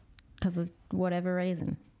because of whatever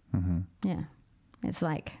reason. Yeah. It's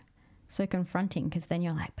like so confronting because then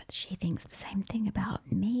you're like, but she thinks the same thing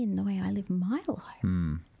about me and the way I live my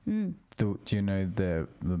life. Do you know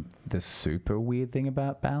the super weird thing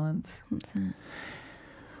about balance? What's that?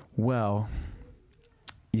 Well,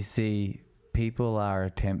 you see, people are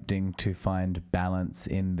attempting to find balance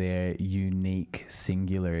in their unique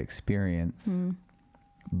singular experience,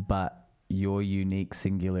 but your unique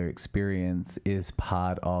singular experience is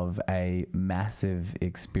part of a massive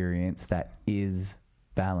experience that is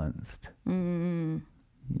balanced.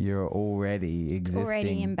 You're already existing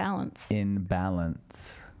Already in balance. in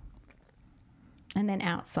balance. And then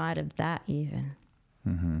outside of that, even.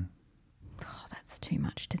 Mm-hmm. Oh, that's too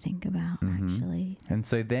much to think about, Mm-hmm. actually. And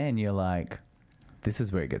so then you're like, this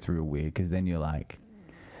is where it gets real weird, because then you're like,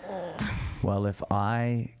 well, if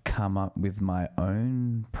I come up with my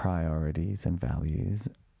own priorities and values,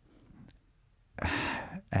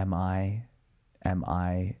 am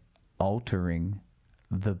I altering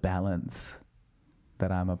the balance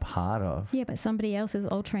that I'm a part of? Yeah, but somebody else is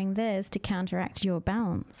altering theirs to counteract your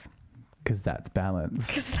balance. Because that's balance.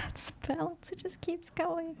 Because that's balance. It just keeps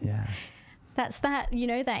going. Yeah. That's that, you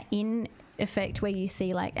know, that in effect where you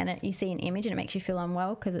see like, and you see an image and it makes you feel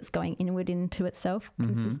unwell because it's going inward into itself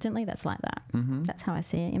consistently. That's like that. Mm-hmm. That's how I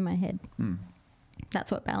see it in my head. Mm.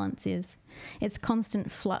 That's what balance is. It's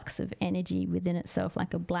constant flux of energy within itself,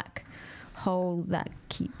 like a black hole that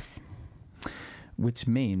keeps. Which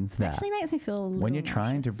means It that actually makes me feel a little when you're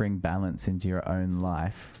trying to nauseous. bring balance into your own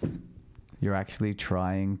life, you're actually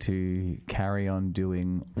trying to carry on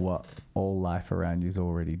doing what all life around you is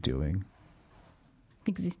already doing,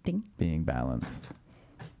 existing. being balanced.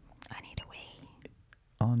 I need a wee.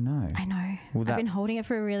 Oh, no. I know. Well, I've that- been holding it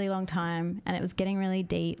for a really long time and it was getting really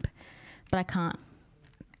deep, but I can't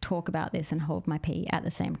talk about this and hold my pee at the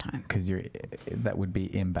same time. Because that would be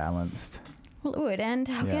imbalanced. Well, it would, and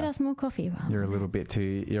I'll get Yeah. us more coffee. While You're a I'm little bit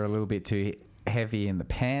too heavy in the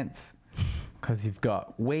pants because you've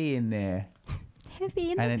got wee in there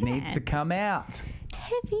heavy in and the it pants. needs to come out.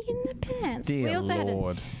 Heavy in the pants. Dear we also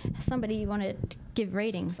Lord. had somebody wanted to give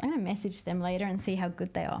readings. I'm going to message them later and see how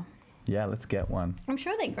good they are. Yeah, let's get one. I'm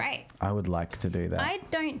sure they're great. I would like to do that. I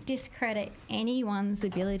don't discredit anyone's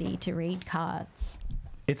ability to read cards.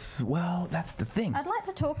 Well, that's the thing. I'd like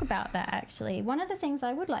to talk about that actually. One of the things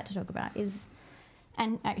I would like to talk about is,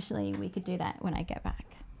 and actually we could do that when I get back.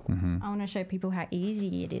 Mm-hmm. I want to show people how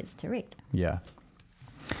easy it is to read. Yeah.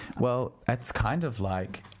 Well, it's kind of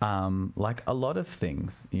like a lot of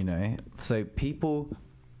things, you know. So people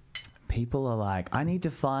are like, I need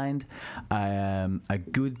to find a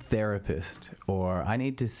good therapist, or I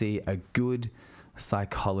need to see a good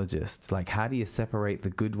psychologist. Like, how do you separate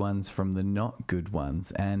the good ones from the not good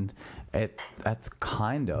ones? And that's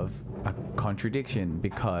kind of a contradiction,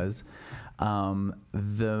 because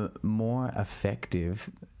the more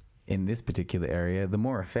effective in this particular area, the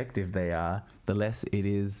more effective they are, the less it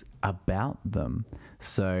is about them.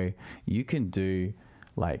 So you can do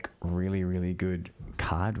like really, really good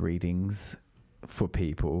card readings for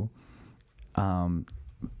people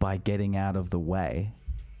by getting out of the way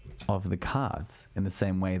of the cards, in the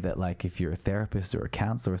same way that, like, if you're a therapist or a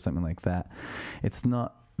counselor or something like that, it's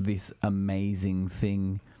not this amazing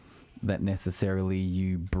thing that necessarily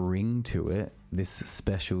you bring to it, this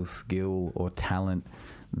special skill or talent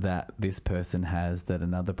that this person has that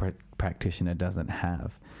another practitioner doesn't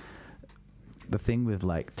have. The thing with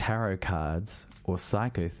like tarot cards or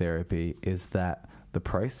psychotherapy is that the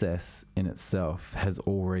process in itself has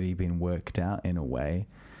already been worked out in a way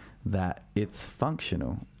that it's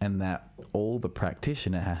functional, and that all the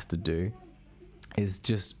practitioner has to do is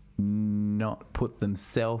just not put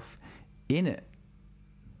themselves in it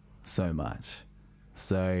so much.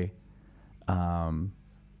 So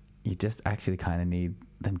you just actually kind of need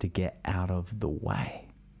them to get out of the way,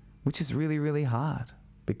 which is really, really hard,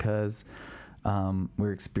 because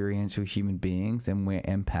we're experiential human beings and we're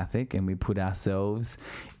empathic, and we put ourselves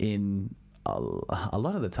in a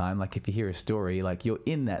lot of the time. Like, if you hear a story, like, you're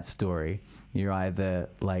in that story. You're either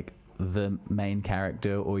like the main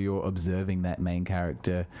character or you're observing that main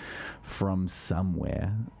character from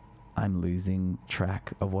somewhere. I'm losing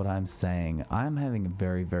track of what I'm saying. I'm having a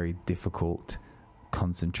very, very difficult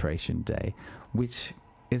concentration day, which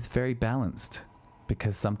is very balanced,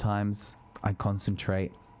 because sometimes I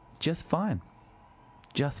concentrate just fine.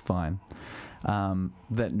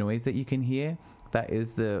 That noise that you can hear, that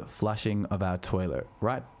is the flushing of our toilet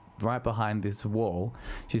right behind this wall.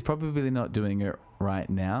 She's probably not doing it right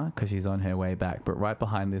now because she's on her way back, but right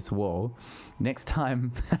behind this wall. Next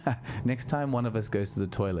time one of us goes to the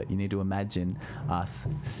toilet, you need to imagine us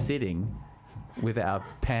sitting with our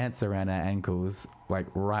pants around our ankles, like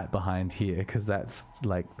right behind here, because that's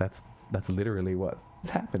literally what's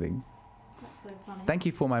happening. That's so funny. Thank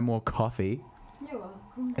you for my more coffee. You're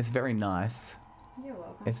welcome. It's very nice. You're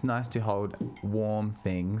welcome. It's nice to hold warm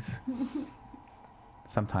things.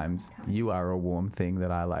 Sometimes you are a warm thing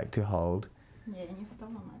that I like to hold. Yeah, and you've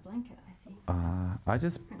stolen my blanket, I see. I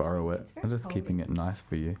just borrow it. It's very I'm just cold keeping in it nice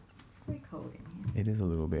for you. It's very cold in here. It is a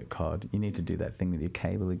little bit cold. You need to do that thing with your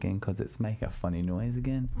cable again, because it's making a funny noise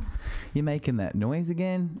again. You're making that noise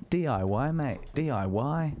again? DIY, mate. DIY.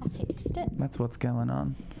 I fixed it. That's what's going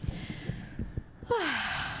on.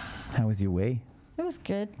 How was your wee? It It was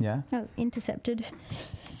good. Yeah? I was intercepted.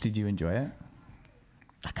 Did you enjoy it?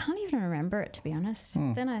 I can't even remember it, to be honest.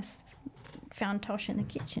 Then I found Tosh in the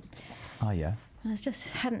kitchen. Oh, yeah. I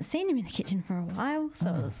hadn't seen him in the kitchen for a while,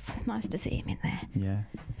 so it was nice to see him in there. Yeah.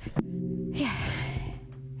 Yeah.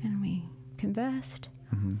 And we conversed.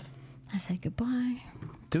 Mm-hmm. I said goodbye.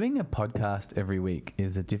 Doing a podcast every week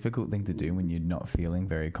is a difficult thing to do when you're not feeling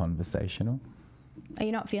very conversational. Are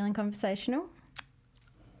you not feeling conversational?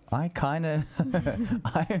 I kind of,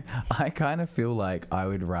 I kind of feel like I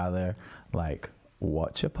would rather like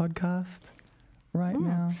watch a podcast right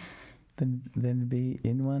now than be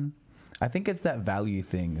in one. I think it's that value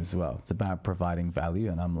thing as well. It's about providing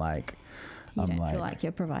value, and I'm like, You don't feel like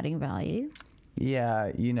you're providing value?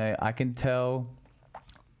 yeah, you know, I can tell.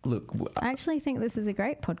 Look, I actually think this is a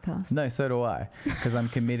great podcast. no, so do I, because I'm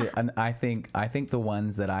committed, and I think the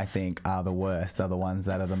ones that I think are the worst are the ones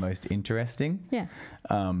that are the most interesting. Yeah.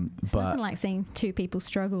 It's But nothing like seeing two people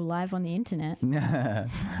struggle live on the internet. I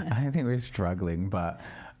don't think we're struggling, but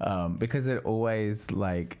because it always,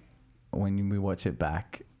 like, when we watch it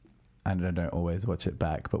back, and I don't always watch it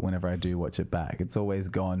back, but whenever I do watch it back, it's always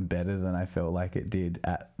gone better than I felt like it did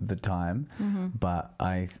at the time. But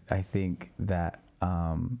I think that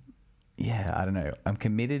yeah, I don't know. I'm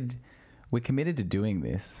committed. We're committed to doing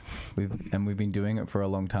this. We've been doing it for a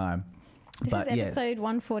long time. This is episode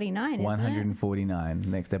 149, isn't 149.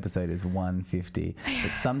 Next episode is 150.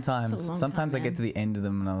 But sometimes I get to the end of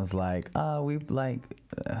them and I was like, oh,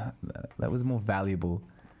 that was more valuable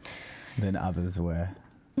than others were.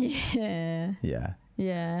 it? Yeah. Yeah.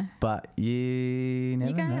 Yeah. But you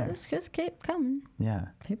never You know. guys just keep coming. Yeah.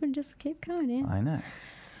 People just keep coming in. I know.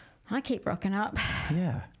 I keep rocking up.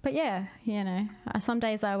 Yeah. But yeah, you know, some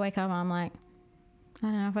days I wake up and I'm like, I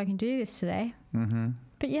don't know if I can do this today. Mm-hmm.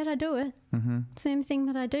 But yet I do it. Mm-hmm. It's the only thing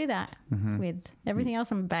that I do that with. Everything else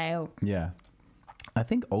I'm bailed. Yeah. I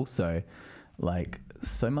think also, like,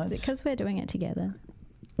 so much. Is it because we're doing it together?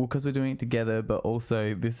 Well, because we're doing it together, but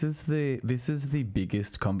also this is the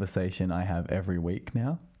biggest conversation I have every week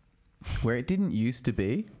now, where it didn't used to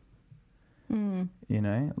be. You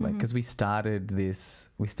know, like, because we started this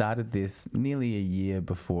nearly a year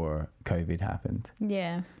before COVID happened.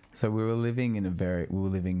 Yeah. So we were living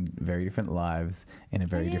very different lives in a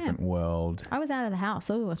very yeah. different world I was out of the house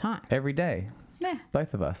all the time. every day. Yeah.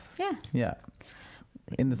 Both of us. Yeah. Yeah.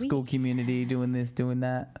 In the school community, doing this, doing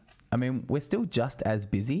that. I mean, we're still just as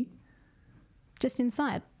busy. Just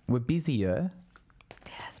inside. We're busier,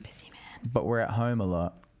 Yeah, it's busy, man. but we're at home a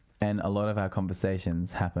lot. And a lot of our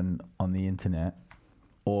conversations happen on the internet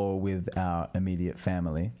or with our immediate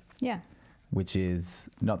family, Yeah. which is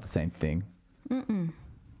not the same thing.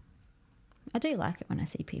 I do like it when I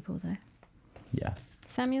see people, though. Yeah.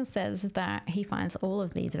 Samuel says that he finds all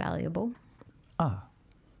of these valuable. Ah,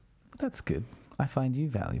 that's good. I find you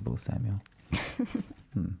valuable, Samuel.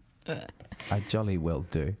 I jolly well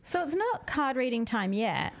do. So it's not card reading time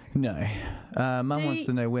yet. No. Mum wants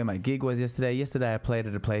to know where my gig was yesterday. Yesterday I played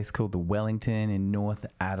at a place called the Wellington in North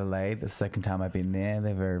Adelaide. The second time I've been there.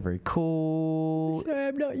 They're very, very cool. So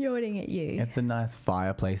I'm not yawning at you. It's a nice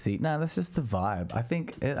fireplace seat. No, that's just the vibe. I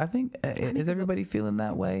think is everybody feeling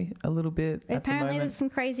that way a little bit at Apparently the moment? there's some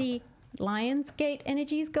crazy Lionsgate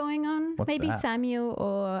energies going on. What's Maybe that? Samuel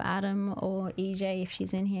or Adam or EJ, if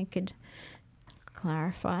she's in here, could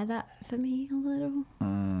clarify that for me a little.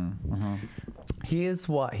 Here's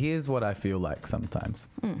what I feel like sometimes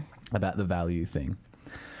about the value thing.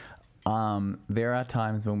 There are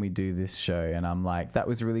times when we do this show and I'm like, that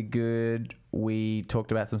was really good. We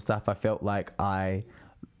talked about some stuff. I felt like I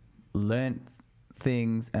learnt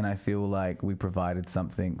things and I feel like we provided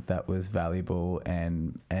something that was valuable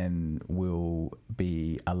and will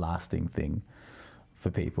be a lasting thing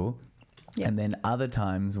for people. Yep. And then other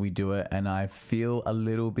times we do it and I feel a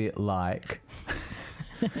little bit like,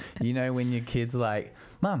 you know, when your kid's like,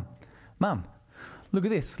 Mum, look at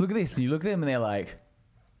this. And you look at them and they're like,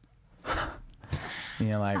 and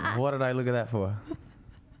you're like, what did I look at that for?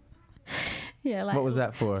 Yeah, like What was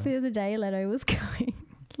that for? The other day, Leto was going.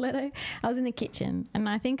 I was in the kitchen and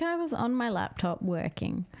I think I was on my laptop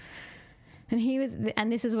working. And he was,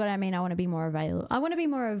 and this is what I mean. I want to be more available. I want to be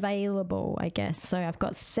more available, I guess. So I've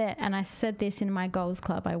got set, and I said this in my goals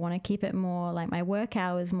club. I want to keep it more like my work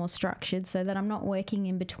hours more structured, so that I'm not working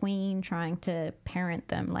in between trying to parent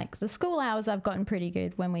them. Like the school hours, I've gotten pretty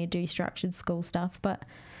good when we do structured school stuff, but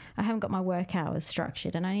I haven't got my work hours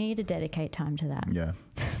structured, and I need to dedicate time to that. Yeah.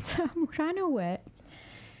 So I'm trying to work,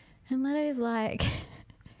 and Leto's like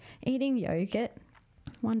eating yogurt.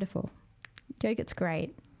 Wonderful, yogurt's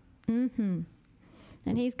great. And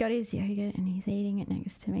he's got his yogurt and he's eating it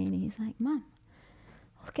next to me and he's like, Mum,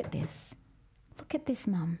 look at this. look at this,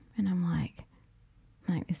 Mum. And I'm like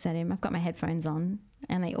this at him. I've got my headphones on,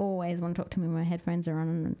 and they always want to talk to me when my headphones are on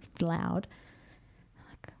and it's loud. I'm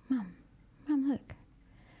like, Mum, look.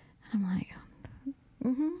 And I'm like,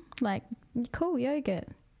 like, cool, yogurt.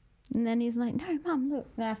 And then he's like, no, Mum, look.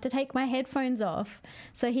 And I have to take my headphones off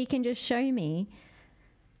so he can just show me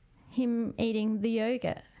him eating the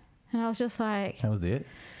yogurt. And I was just like... That was it?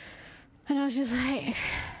 And I was just like,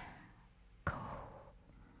 cool.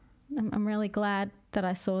 I'm really glad that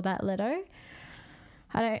I saw that, Leto.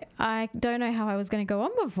 I don't know how I was going to go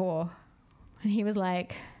on before. And he was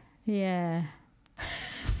like, yeah.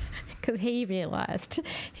 Because he realised.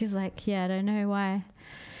 He was like, yeah, I don't know why.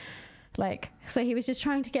 Like, so he was just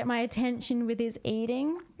trying to get my attention with his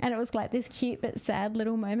eating, and it was like this cute but sad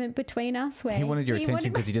little moment between us where he wanted your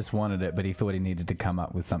attention because he just wanted it, but he thought he needed to come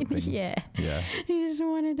up with something. Yeah. Yeah. He just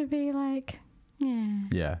wanted to be like,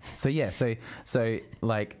 yeah. So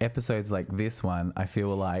like episodes like this one, I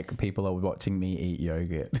feel like people are watching me eat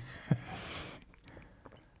yogurt.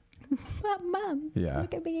 Mum,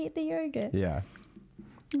 look at me eat the yogurt. Yeah.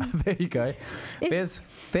 There you go. There's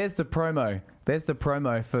the promo. There's the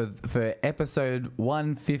promo for episode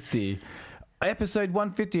 150. Episode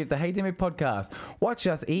 150 of the Hey Dimmy podcast. Watch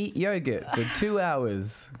us eat yogurt for 2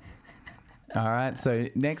 hours. All right. So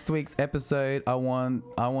next week's episode, I want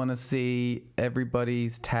to see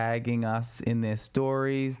everybody's tagging us in their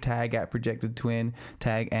stories. Tag at Projected Twin.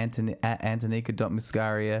 Tag at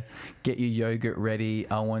Antonika.Muscaria. Get your yogurt ready.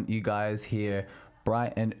 I want you guys here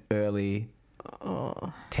bright and early.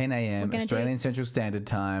 10 a.m. Australian Central Standard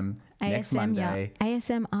Time next Monday.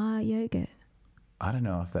 ASMR yogurt. I don't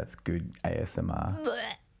know if that's good ASMR.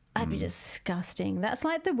 That'd be disgusting. That's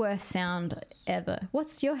like the worst sound ever.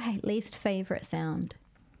 What's your least favourite sound?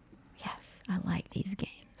 Yes, I like these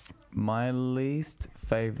games. My least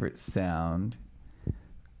favourite sound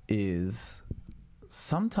is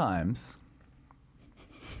sometimes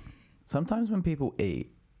when people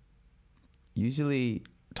eat, usually...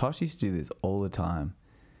 Tosh used to do this all the time.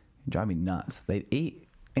 It'd drive me nuts. They'd eat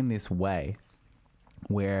in this way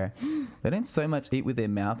where they don't so much eat with their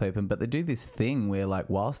mouth open, but they do this thing where, like,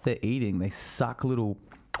 whilst they're eating, they suck little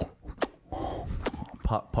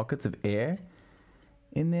pockets of air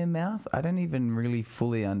in their mouth. I don't even really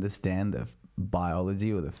fully understand the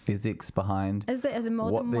biology or the physics behind Is there more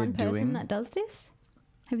what than they're one person doing. that does this?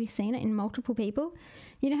 Have you seen it in multiple people?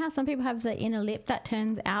 You know how some people have the inner lip that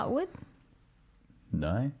turns outward?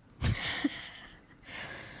 No.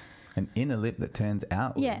 An inner lip that turns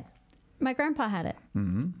outward. Yeah. My grandpa had it.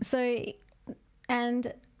 Mm-hmm. So,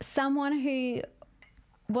 and someone who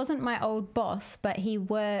wasn't my old boss, but he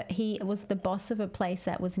was the boss of a place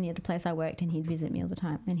that was near the place I worked, and he'd visit me all the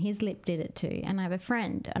time. And his lip did it too. And I have a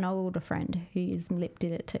friend, an older friend, whose lip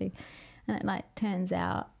did it too. And it like turns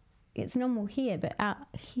out it's normal here, but out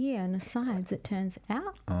here on the sides it turns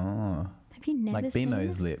out. Oh. Have you never like seen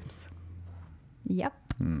Bemo's this? lips. Yep.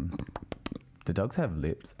 Do dogs have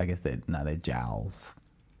lips? I guess they're jowls.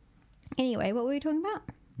 Anyway, what were we talking about?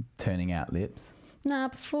 Turning out lips. No,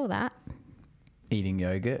 before that. Eating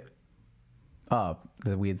yogurt. Oh,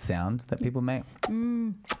 the weird sound that people make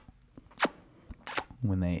when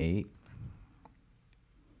they eat.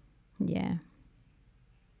 Yeah.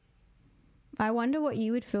 I wonder what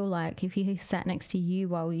you would feel like if you sat next to you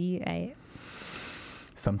while you ate.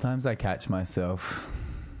 Sometimes I catch myself.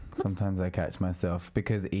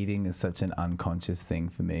 Because eating is such an unconscious thing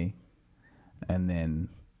for me. And then,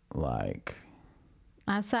 like...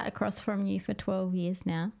 I've sat across from you for 12 years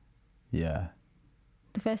now. Yeah.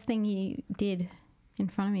 The first thing you did in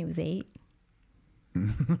front of me was eat.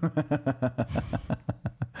 It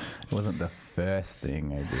wasn't the first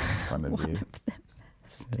thing I did in front of you.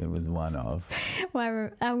 It was one of. Well,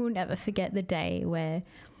 I will never forget the day where...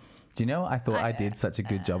 Do you know, I thought I did such a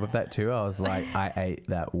good job of that too. I was like, I ate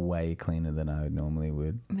that way cleaner than I normally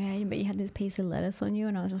would. Yeah, but you had this piece of lettuce on you,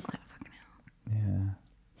 and I was just like, fucking hell.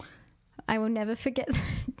 Yeah. I will never forget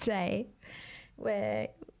the day where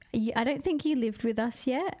I don't think you lived with us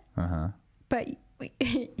yet. Uh-huh. But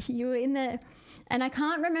you were in the... And I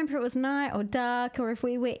can't remember if it was night or dark or if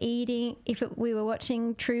we were eating, we were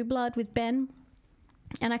watching True Blood with Ben.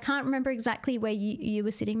 And I can't remember exactly where you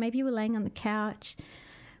were sitting. Maybe you were laying on the couch.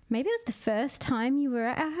 Maybe it was the first time you were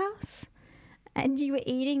at our house and you were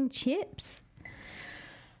eating chips.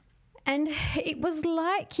 And it was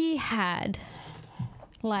like you had,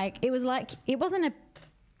 it wasn't a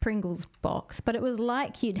Pringles box, but it was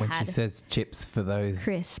like you'd when had. When she says chips for those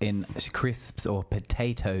crisps. In crisps or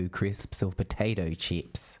potato crisps or potato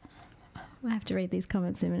chips. I have to read these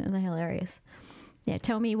comments in a minute. They're hilarious. Yeah,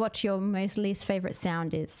 tell me what your least favourite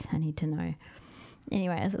sound is. I need to know.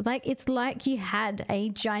 Anyways, it's like you had a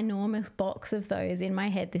ginormous box of those in my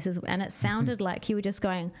head. And it sounded like you were just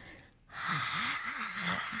going,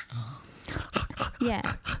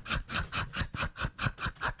 yeah.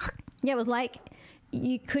 Yeah, it was like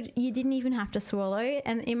you didn't even have to swallow.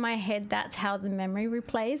 And in my head, that's how the memory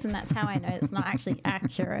replays, and that's how I know it's not actually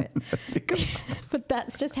accurate. That's because But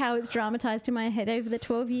that's just how it's dramatized in my head over the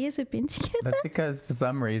 12 years we've been together. that's because for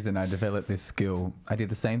some reason I developed this skill. I did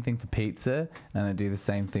the same thing for pizza and I do the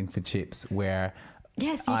same thing for chips, where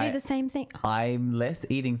Yes, you do the same thing. I'm less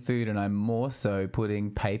eating food and I'm more so putting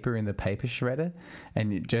paper in the paper shredder,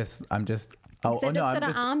 and I'm just. Oh, Except no, it's I'm got an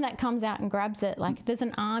just. arm that comes out and grabs it. Like there's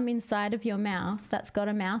an arm inside of your mouth that's got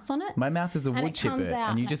a mouth on it. My mouth is a and wood it comes chipper, out and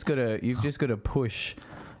and you've just got to push.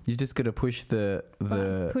 You just got to push the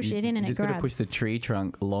push it in and you it just got to push the grabs. tree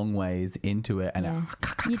trunk long ways into it, and Yeah.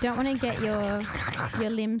 You don't want to get your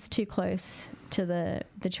limbs too close to the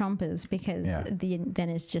chompers, because Yeah. then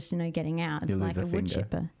it's just no getting out. It's You like lose a a wood finger.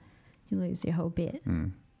 chipper. You lose your whole bit.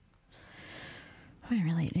 I went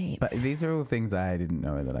really deep. But these are all things I didn't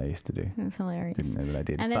know that I used to do. It was hilarious. Didn't know that I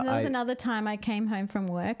did. And then But there was I- another time I came home from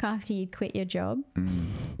work after you'd quit your job.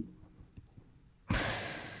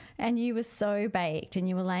 And you were so baked and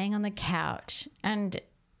you were laying on the couch. And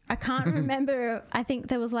I can't remember. I think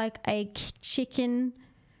there was like a hot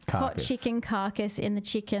Carcass. chicken carcass in the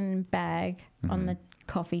chicken bag on the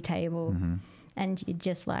coffee table. And you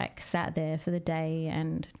just like sat there for the day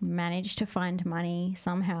and managed to find money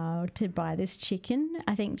somehow to buy this chicken.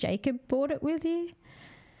 I think Jacob bought it with you.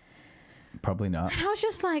 Probably not. I was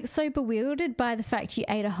just like so bewildered by the fact you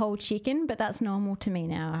ate a whole chicken, but that's normal to me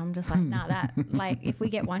now. I'm just like, nah, that, like, if we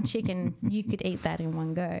get one chicken, you could eat that in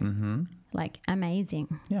one go. Mm-hmm. Like,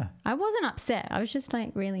 amazing. Yeah. I wasn't upset. I was just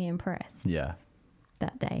like really impressed Yeah.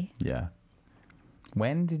 that day. Yeah.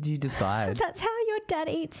 When did you decide? That's how your dad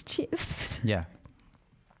eats chips. Yeah.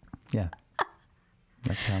 Yeah.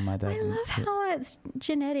 That's how my dad I love eats it. how it's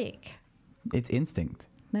genetic. It's instinct.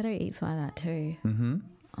 Leto eats like that too. Mm-hmm.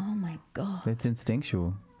 Oh my God. It's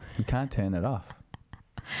instinctual. You can't turn it off.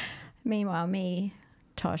 Meanwhile, me,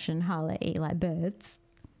 Tosh, and Hala eat like birds.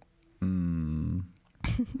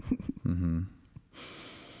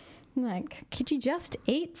 Like, could you just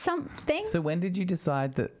eat something? So when did you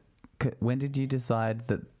decide that? When did you decide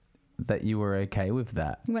that you were okay with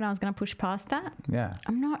that? When I was going to push past that? Yeah.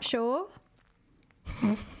 I'm not sure.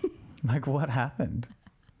 Like, what happened?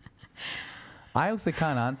 I also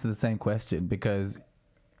can't answer the same question, because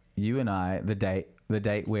you and I, the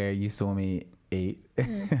date where you saw me eat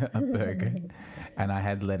a burger and I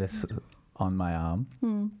had lettuce on my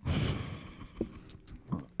arm,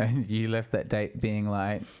 and you left that date being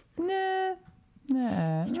like, nah,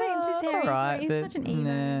 Straight into his hair. all right, He's but such an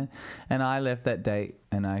emo. nah. And I left that date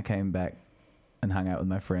and I came back and hung out with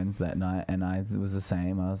my friends that night, and it was the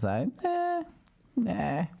same. I was like,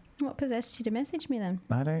 nah. What possessed you to message me then?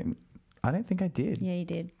 I don't think I did. Yeah, you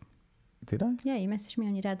did. Did I? Yeah, you messaged me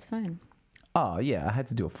on your dad's phone. Oh, yeah. I had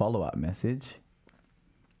to do a follow-up message.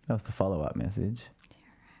 That was the follow-up message.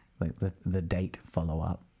 Like the date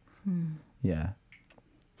follow-up. Yeah.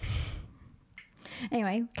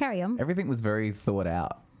 Anyway, carry on. Everything was very thought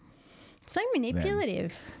out. So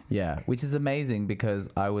manipulative. Yeah, which is amazing, because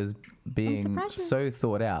I was being surprised you- so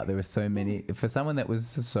thought out. There were so many... For someone that was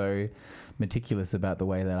so meticulous about the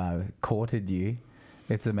way that I courted you,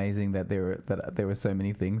 it's amazing that there were so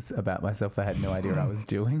many things about myself that I had no idea what I was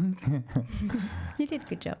doing. You did a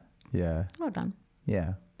good job. Yeah. Well done.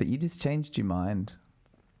 Yeah. But you just changed your mind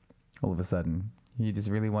all of a sudden. You just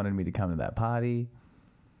really wanted me to come to that party.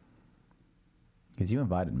 Because you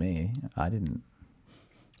invited me. I didn't.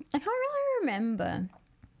 I can't really remember.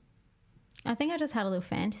 I think I just had a little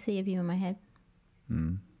fantasy of you in my head.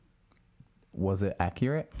 Was it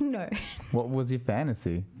accurate? No. What was your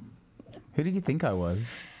fantasy? Who did you think I was?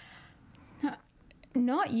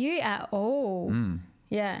 Not you at all.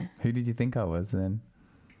 Yeah. Who did you think I was then?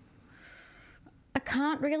 I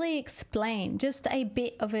can't really explain. Just a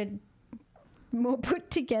bit of a more put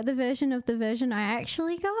together version of the version I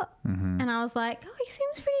actually got. And I was like, oh, he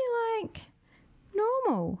seems pretty like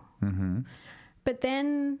normal. But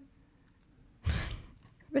then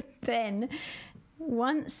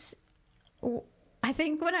once, I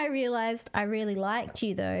think when I realized I really liked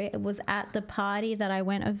you though, it was at the party that I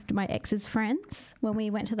went of my ex's friends, when we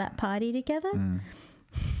went to that party together.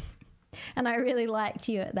 And I really liked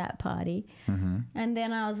you at that party. And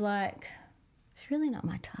then I was like, it's really not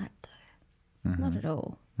my type though. Not at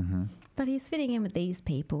all. But he's fitting in with these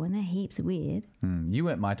people and they're heaps weird. You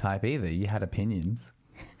weren't my type either. You had opinions.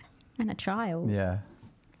 And a child. Yeah.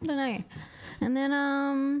 I don't know. And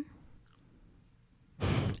then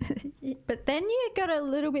But then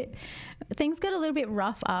things got a little bit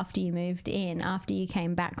rough after you moved in, after you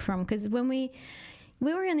came back from, because when we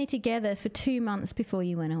were only together for 2 months before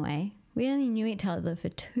you went away. We only knew each other for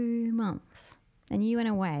 2 months. And you went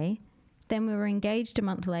away. Then we were engaged a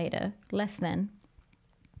month later, less than.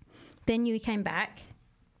 Then you came back.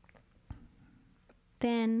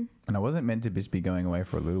 Then... And I wasn't meant to just be going away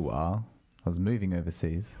for a little while. I was moving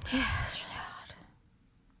overseas. Yeah, it's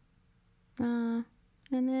really hard.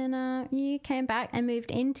 And then you came back and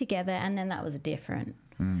moved in together, and then that was different.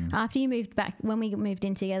 After you moved back, when we moved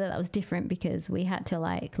in together, that was different because we had to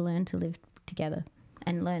learn to live together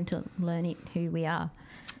and learn who we are.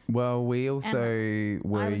 Well, we also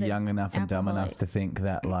were young enough and dumb enough alcoholic. to think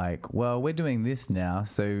that we're doing this now.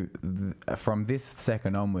 So from this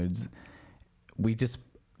second onwards, we just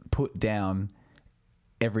put down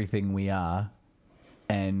everything we are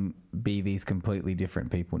and be these completely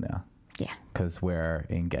different people now. Yeah. Because we're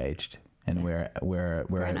engaged and we're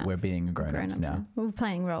being grown-ups now. We're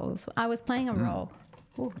playing roles. I was playing a role.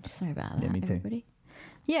 Oh, sorry about that, Yeah, me too. everybody.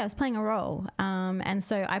 Yeah, I was playing a role. And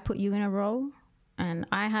so I put you in a role and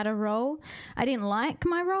I had a role. I didn't like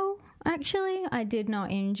my role, actually. I did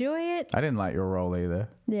not enjoy it. I didn't like your role either.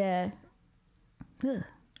 Yeah. Ugh.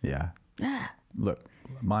 Yeah. Ah. Look,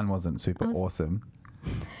 mine wasn't super awesome.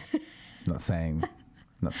 not saying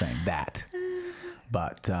that.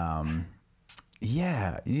 But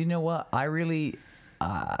yeah, you know what? I really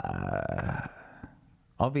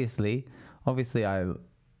obviously I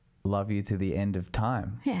love you to the end of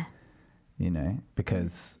time, Yeah. you know,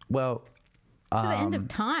 because well, To the end of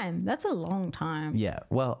time. That's a long time. yeah,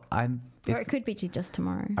 well, Or it could be just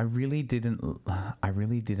tomorrow. I really didn't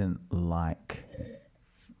like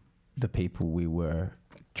the people we were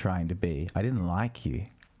trying to be. I didn't like you.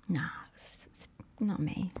 No, it's not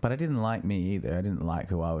me. But I didn't like me either. I didn't like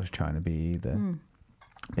who I was trying to be either.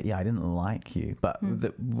 But yeah, I didn't like you. But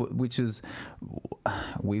which is,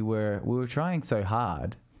 we were trying so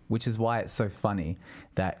hard, which is why it's so funny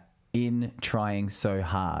that in trying so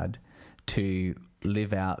hard to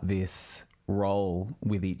live out this role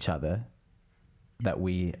with each other that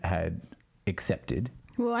we had accepted,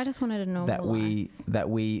 Well, I just wanted a normal life. that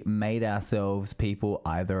we made ourselves people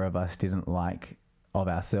either of us didn't like of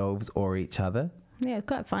ourselves or each other. Yeah, it's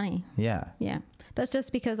quite funny. Yeah. Yeah. That's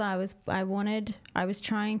just because I was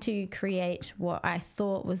trying to create what I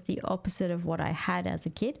thought was the opposite of what I had as a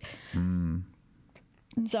kid. And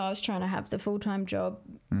so I was trying to have the full-time job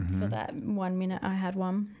for that 1 minute I had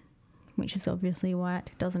one, which is obviously why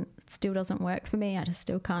it still doesn't work for me. I just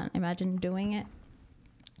still can't imagine doing it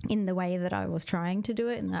in the way that I was trying to do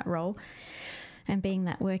it in that role. And being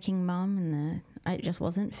that working mum it just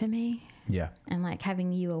wasn't for me. Yeah. And like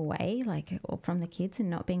having you away, or from the kids and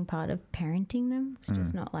not being part of parenting them, it's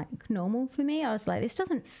just not like normal for me. I was like, this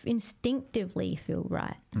doesn't instinctively feel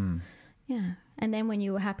right. Yeah. And then when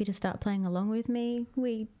you were happy to start playing along with me,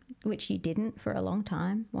 which you didn't for a long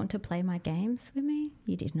time, want to play my games with me.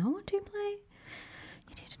 You did not want to play.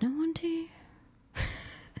 You did not want to.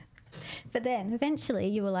 But then eventually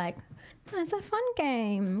you were like, oh, it's a fun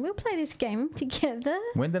game. We'll play this game together.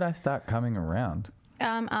 When did I start coming around?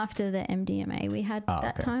 After the MDMA we had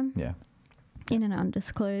that okay. time. Yeah. In an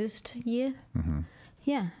undisclosed year.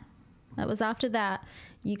 Yeah. That was after that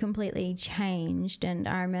you completely changed. And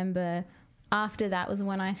I remember after that was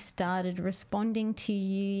when I started responding to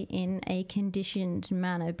you in a conditioned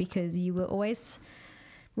manner because we were always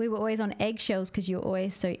on eggshells because you were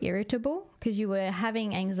always so irritable because you were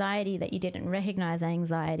having anxiety that you didn't recognize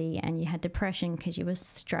anxiety, and you had depression because you were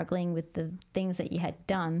struggling with the things that you had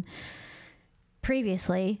done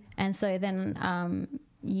previously. And so then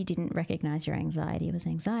you didn't recognize your anxiety was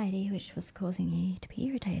anxiety, which was causing you to be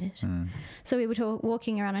irritated. So we were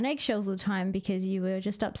walking around on eggshells all the time because you were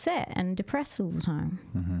just upset and depressed all the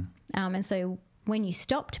time. And so when you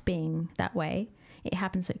stopped being that way, it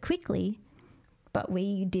happened so quickly, but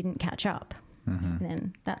we didn't catch up. And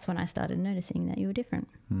then that's when I started noticing that you were different.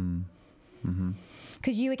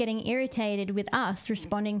 Because you were getting irritated with us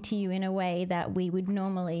responding to you in a way that we would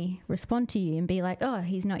normally respond to you and be like, oh,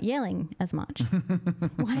 he's not yelling as much.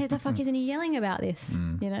 Why the fuck isn't he yelling about this?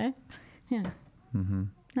 You know? Yeah.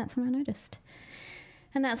 That's when I noticed.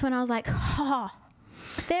 And that's when I was like, oh,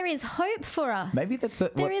 there is hope for us. Maybe that's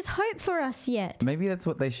there is hope for us yet. Maybe that's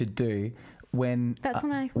what they should do when That's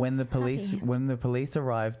when I when the was police happy. when the police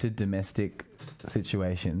arrive to domestic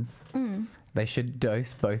situations. They should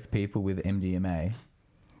dose both people with MDMA,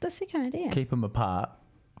 That's a good idea. keep them apart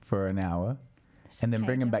for an hour, and then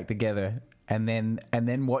bring them back together, and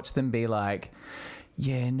then watch them be like,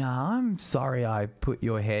 "Yeah, no, I'm sorry, I put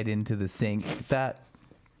your head into the sink. That,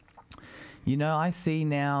 You know, I see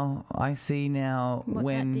now What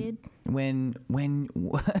when that did. when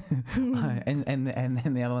and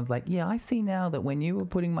then the other one's like, yeah, I see now that when you were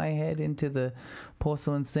putting my head into the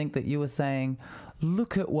porcelain sink that you were saying,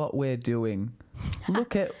 look at what we're doing.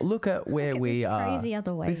 Look at where Look at we this are. crazy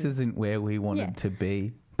other way. This isn't where we wanted Yeah. to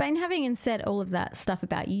be. But in having said all of that stuff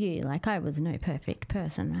about you, like I was no perfect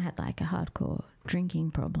person. I had like a hardcore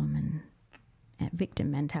drinking problem and victim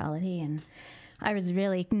mentality, and I was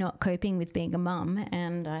really not coping with being a mum.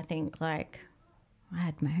 And I think like I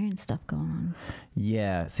had my own stuff going on.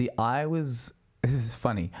 Yeah. See, this is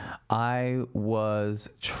funny. I was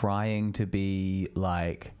trying to be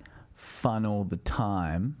like fun all the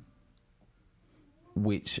time,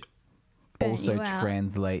 which Burnt also you out.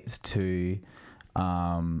 translates to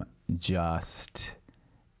just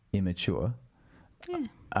immature. Yeah.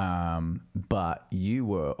 But you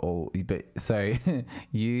were so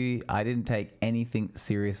I didn't take anything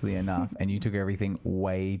seriously enough, and you took everything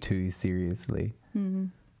way too seriously.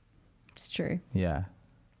 It's true. Yeah.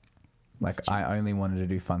 Like It's true. I only wanted to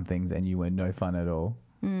do fun things, and you were no fun at all.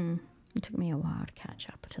 It took me a while to catch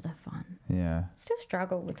up to the fun. Yeah. Still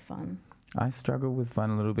struggle with fun. I struggle with fun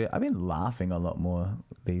a little bit. I've been laughing a lot more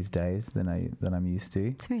these days than I'm used to.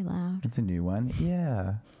 It's very loud. It's a new one.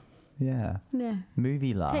 Yeah. Yeah. Yeah.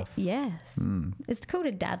 Movie laugh. Yes. It's called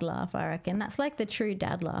a dad laugh, I reckon. That's like the true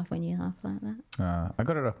dad laugh when you laugh like that. I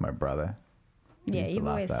got it off my brother. He Yeah, used to you've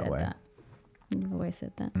laugh always that said way. that. You've always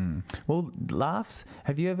said that. Well, laughs.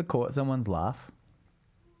 Have you ever caught someone's laugh?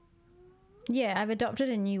 Yeah, I've adopted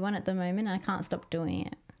a new one at the moment and I can't stop doing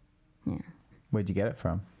it. Yeah. Where'd you get it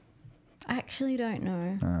from? I actually don't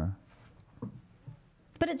know.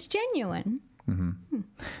 But it's genuine.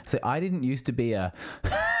 So I didn't used to be a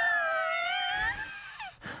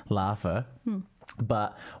laugher.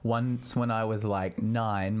 But once when I was like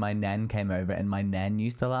 9, my nan came over and my nan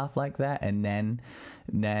used to laugh like that. And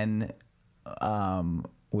nan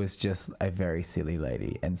was just a very silly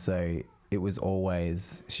lady. And so it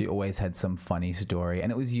was she always had some funny story.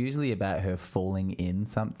 And it was usually about her falling in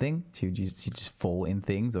something. She'd just fall in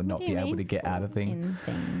things or not What do be you able mean to get out of things. in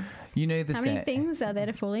things? You know the How many things are there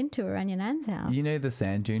to fall into around your nan's house? You know the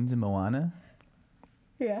sand dunes in Moana?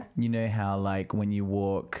 Yeah. You know how like when you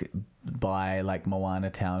walk by like Moana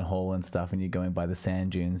Town Hall and stuff and you're going by the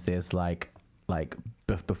sand dunes, there's like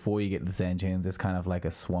before you get to the sand dunes, there's kind of like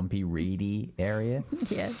a swampy, reedy area.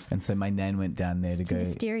 Yes. And so my nan went down there to It's a go.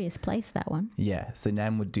 mysterious place, that one. Yeah. So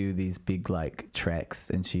nan would do these big like treks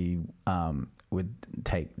and she would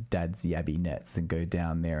take dad's yabby nets and go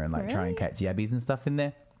down there and like try and Really? catch yabbies and stuff in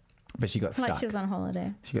there. But she got stuck. Like she was on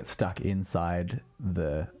holiday. She got stuck inside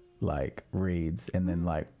the like reeds and then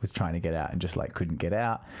like was trying to get out and just like couldn't get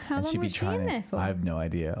out. How and long she'd be was she trying in to there for? I have no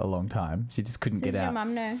idea, a long time. She just couldn't get Does your out.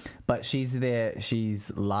 mum know? But she's there,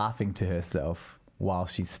 she's laughing to herself while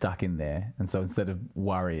she's stuck in there. And so instead of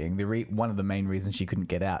worrying, one of the main reasons she couldn't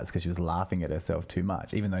get out is because she was laughing at herself too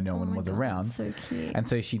much, even though no one my was God, around. that's so cute. And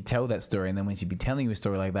so she'd tell that story, and then when she'd be telling you a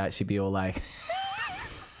story like that, she'd be all like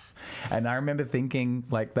and I remember thinking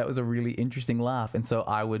like that was a really interesting laugh, and so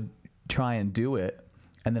I would try and do it,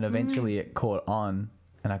 and then eventually it caught on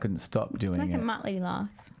and I couldn't stop doing Like it. a Muttley laugh.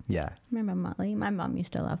 Yeah. Remember Muttley? My mum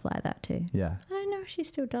used to laugh like that too. Yeah. I don't know if she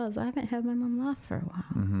still does. I haven't heard my mum laugh for a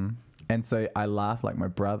while. And so I laughed like my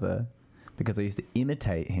brother because I used to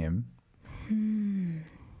imitate him.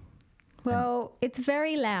 Well, it's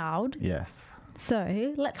very loud. Yes.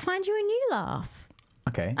 So let's find you a new laugh.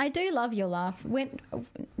 Okay. I do love your laugh.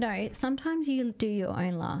 Sometimes you do your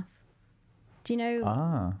own laugh. Do you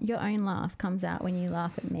know your own laugh comes out when you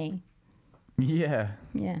laugh at me? Yeah.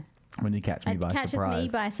 Yeah. When you catch me by catches surprise. me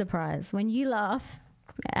by surprise. When you laugh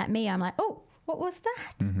at me, I'm like, oh, what was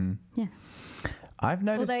that? Yeah. I've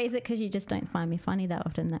noticed Although, is it because you just don't find me funny that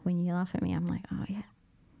often that when you laugh at me, I'm like, oh, yeah.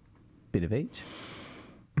 bit of each.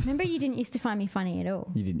 Remember, you didn't used to find me funny at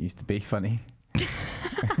all. You didn't used to be funny.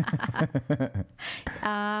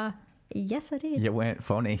 Yes, I did. You weren't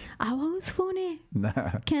funny. I was funny. No.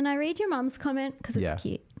 Can I read your mum's comment? Because it's Yeah.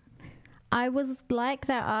 cute. I was like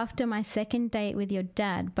that after my second date with your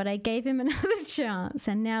dad, but I gave him another chance,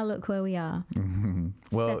 and now look where we are.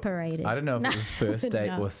 Well, Separated. I don't know if it was first date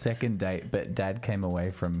No. or second date, but dad came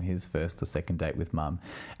away from his first or second date with mum,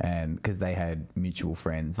 and because they had mutual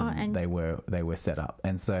friends and, and- they were set up,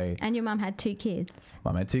 and so And your mum had 2 kids,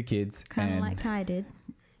 mum had 2 kids, kind of and like I did.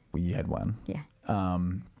 you had one, Yeah.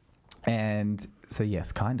 and so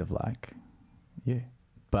yes, kind of like, yeah.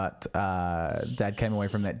 But dad came away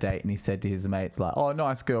from that date and he said to his mates like, "Oh,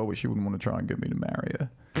 nice girl, but she wouldn't want to try and get me to marry her."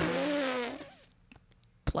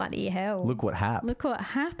 Bloody hell. Look what happened. Look what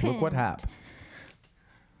happened. Look what happened.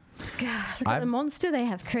 God, look at I've- the monster they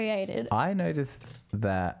have created. I have noticed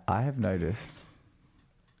that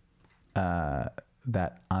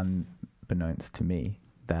unbeknownst to me,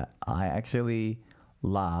 that I actually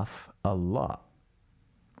laugh a lot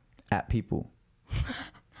at people.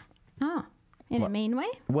 Oh, in a What? mean way?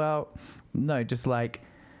 Well, no, just like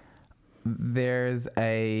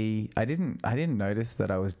I didn't notice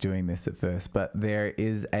that I was doing this at first, but there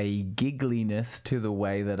is a giggliness to the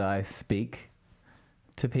way that I speak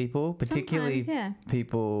to people, particularly Sometimes, yeah.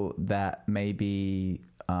 people that maybe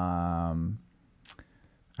I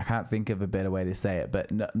can't think of a better way to say it,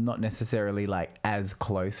 but not necessarily like as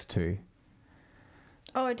close to.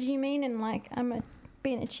 Oh, do you mean in like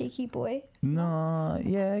being a cheeky boy? No,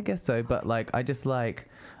 yeah, I guess so. But like, I just like,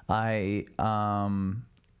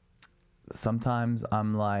 sometimes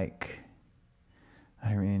I'm like, I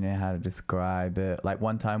don't really know how to describe it. Like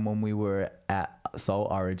one time when we were at Soul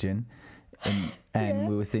Origin and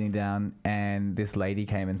we were sitting down and this lady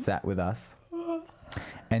came and sat with us.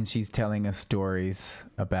 And she's telling us stories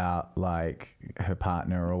about like her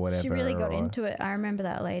partner or whatever. She really got into it. I remember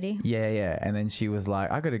that lady. Yeah. And then she was like,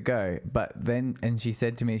 I got to go. But then, and she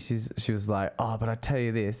said to me, she was like, oh, but I tell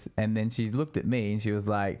you this. And then she looked at me and she was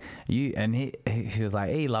like, she was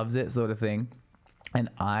like, he loves it sort of thing. And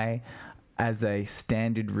I, as a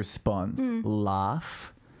standard response,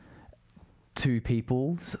 laugh to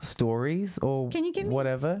people's stories or Can you give me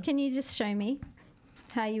whatever. Can you just show me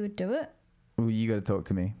how you would do it? Well, you got to talk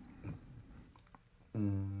to me.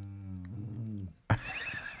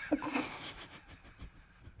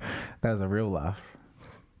 That was a real laugh.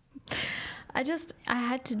 I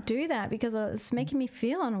had to do that because it was making me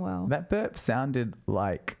feel unwell. That burp sounded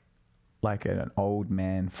like an old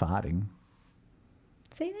man farting.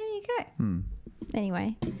 See, there you go.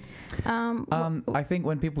 Anyway, I think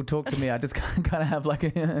when people talk to me, I just kind of have like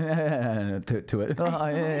a to it. Oh,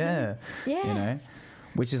 yeah. Yes. You know,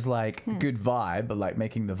 which is like good vibe, but like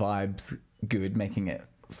making the vibes good, making it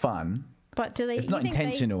fun. But do they? It's you not think they-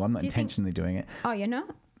 intentional. I'm not do you think- intentionally doing it. Oh, you're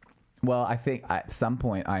not? Well, I think at some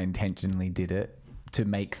point I intentionally did it to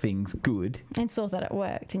make things good. And saw that it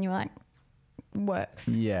worked, and you were like, works.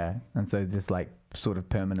 Yeah, and so just like sort of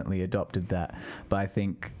permanently adopted that. But I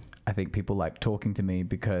think people like talking to me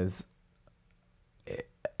because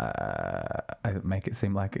I make it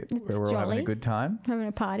seem like we're all having jolly. a good time. Having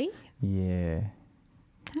a party? Yeah,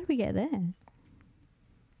 How did we get there?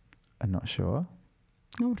 I'm not sure.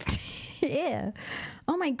 Oh, yeah.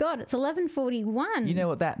 Oh my God, it's 11:41. You know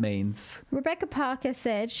what that means? Rebecca Parker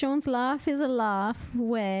said, Sean's laugh is a laugh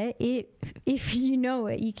where if you know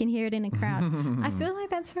it, you can hear it in a crowd. I feel like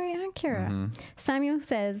that's very accurate. Samuel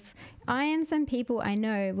says, I and some people I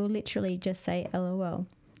know will literally just say LOL.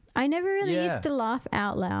 I never really Yeah. used to laugh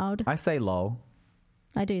out loud. I say lol.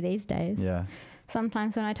 I do these days. Yeah.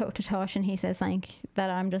 Sometimes when I talk to Tosh and he says something that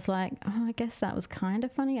I'm just like, oh, I guess that was kind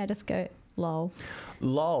of funny, I just go, lol.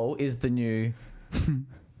 Lol is the new.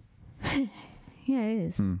 Yeah,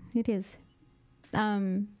 it is. It is.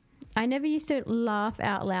 I never used to laugh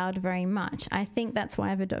out loud very much. I think that's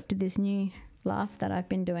why I've adopted this new laugh that I've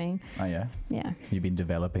been doing. Oh yeah. Yeah. You've been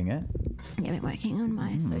developing it. Yeah, I've been working on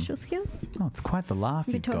my social skills. Oh, it's quite the laugh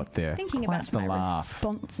Been you've got there. Thinking Quite about the my laugh.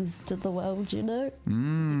 responses to the world, you know.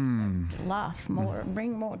 Laugh more and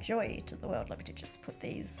bring more joy to the world. Let me just put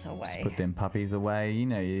these away. Put them puppies away. You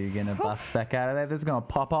know you're gonna bust back out of there. That's gonna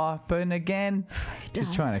pop open again. Just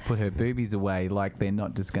does. trying to put her boobies away, like they're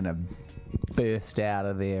not just gonna burst out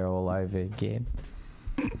of there all over again.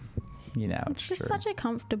 You know, It's just true. such a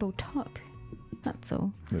comfortable top. That's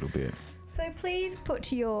all. Little bit. So please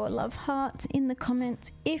put your love hearts in the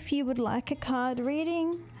comments if you would like a card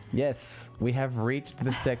reading. Yes, we have reached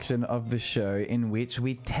the section of the show in which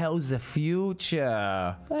we tell the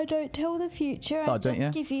future. I don't tell the future. Oh, I don't just ya?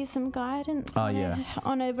 give you some guidance Oh, on, yeah.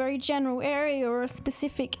 on a very general area or a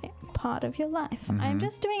specific part of your life. Mm-hmm. I'm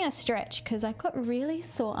just doing a stretch because I got really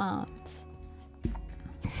sore arms.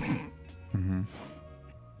 Mm-hmm.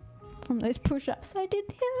 From those push-ups I did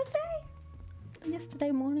the other day.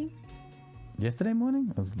 Yesterday morning. Yesterday morning?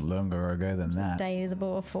 It was longer ago than that. Days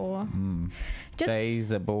before. Just, Days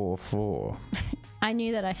before 4. I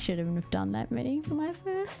knew that I shouldn't have done that many for my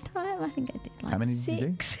first time. I think I did like How many 6. did you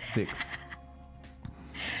do? 6.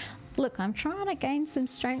 Look, I'm trying to gain some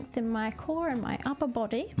strength in my core and my upper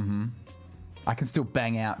body. I can still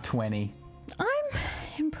bang out 20 I'm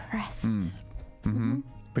impressed.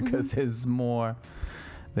 because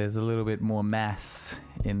there's a little bit more mass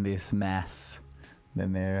in this mass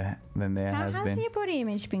than there How has has been. your body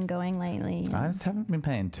image been going lately? I just haven't been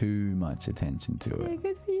paying too much attention to Yeah, it.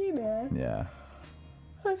 good for you, man. Yeah.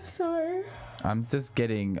 I'm sorry. I've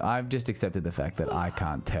just accepted the fact that I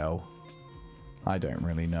can't tell. I don't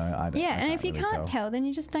really know. Yeah, and if you really can't tell, then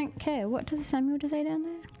you just don't care. What does Samuel say down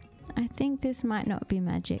there? I think this might not be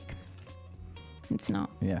magic. It's not.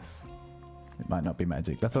 Yes. It might not be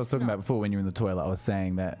magic. That's what I was talking not. about before when you were in the toilet. I was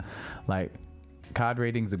saying that, like, card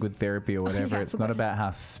reading's a good therapy or whatever. Yeah, It's not about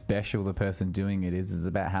how special the person doing it is. It's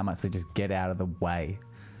about how much they just get out of the way.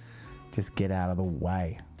 Just get out of the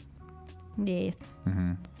way. Yes.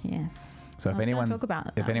 Mm-hmm. Yes. So I was gonna talk about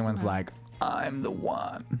that, if anyone's wasn't I? like, I'm the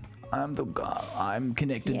one, I'm the guy, I'm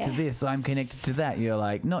connected to this, I'm connected to that, you're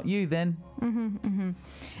like, not you then.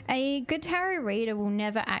 A good tarot reader will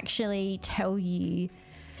never actually tell you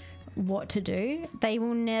what to do. They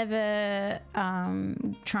will never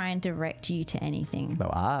try and direct you to anything.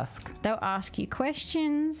 They'll ask. They'll ask you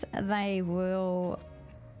questions. They will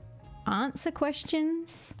answer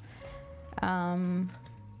questions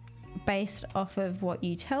based off of what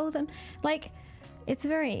you tell them. Like, it's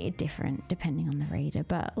very different depending on the reader,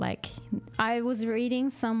 but like I was reading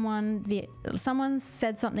someone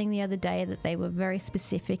said something the other day that they were very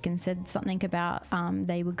specific and said something about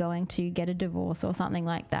they were going to get a divorce or something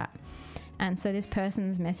like that. And so this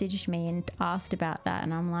person's messaged me and asked about that,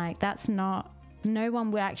 and I'm like, no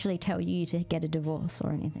one would actually tell you to get a divorce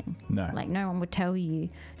or anything. No. Like, no one would tell you.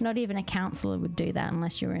 Not even a counsellor would do that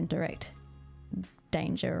unless you're in direct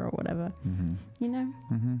danger or whatever. Mm-hmm. You know?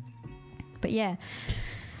 Mm-hmm. But yeah,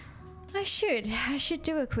 I should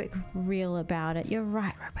do a quick reel about it. You're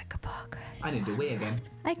right, Rebecca Parker. I need to wee again.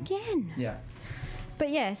 Again. Yeah. But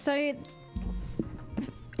yeah, so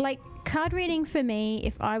like card reading for me,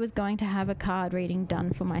 if I was going to have a card reading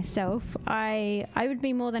done for myself, I would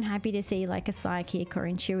be more than happy to see like a psychic or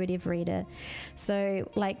intuitive reader. So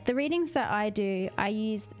like the readings that I do, I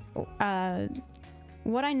use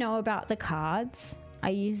what I know about the cards. I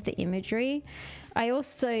use the imagery. I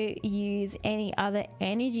also use any other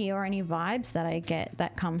energy or any vibes that I get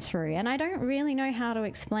that come through, and I don't really know how to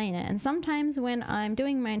explain it. And sometimes when I'm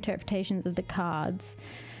doing my interpretations of the cards,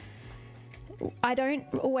 I don't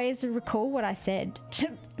always recall what I said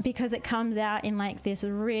because it comes out in like this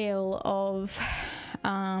reel of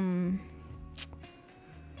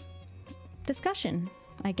discussion,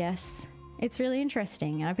 I guess. It's really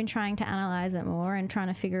interesting. I've been trying to analyze it more and trying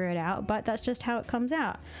to figure it out, but that's just how it comes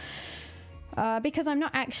out. Because I'm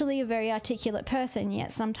not actually a very articulate person,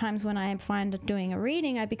 yet sometimes when I find doing a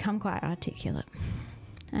reading, I become quite articulate.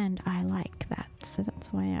 And I like that, so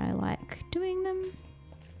that's why I like doing them.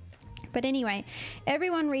 But anyway,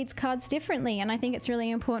 everyone reads cards differently, and I think it's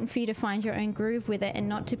really important for you to find your own groove with it and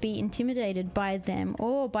not to be intimidated by them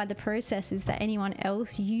or by the processes that anyone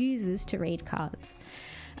else uses to read cards.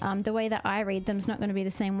 The way that I read them is not going to be the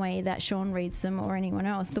same way that Sean reads them or anyone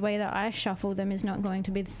else. The way that I shuffle them is not going to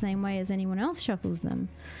be the same way as anyone else shuffles them.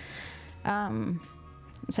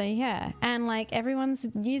 So yeah, and like everyone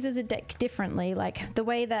uses a deck differently. Like the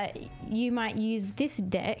way that you might use this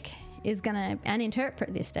deck and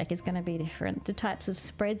interpret this deck is going to be different. The types of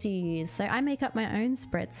spreads you use. So I make up my own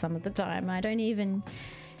spreads some of the time. I don't even...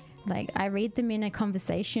 I read them in a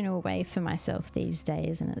conversational way for myself these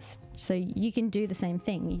days, and it's so you can do the same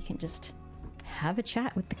thing. You can just have a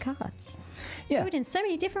chat with the cards. Yeah. Do it in so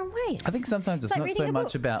many different ways. I think sometimes it's like not reading so a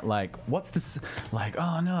much book. about like what's this like,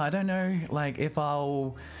 oh no, I don't know like if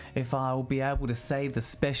I'll be able to say the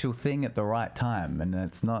special thing at the right time. And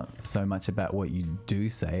it's not so much about what you do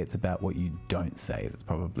say, it's about what you don't say that's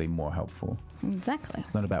probably more helpful. Exactly.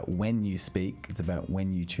 It's not about when you speak, it's about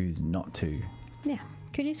when you choose not to. Yeah.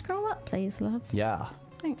 Could you scroll up, please, love? Yeah.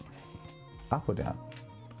 Thanks. Up or down?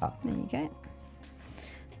 Up. There you go.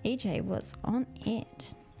 EJ was on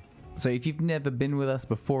it. So if you've never been with us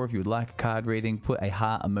before, if you would like a card reading, put a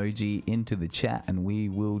heart emoji into the chat and we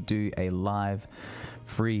will do a live,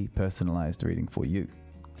 free, personalized reading for you.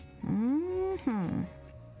 Mm-hmm.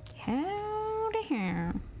 Howdy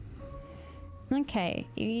how. Okay,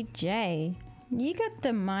 EJ, you got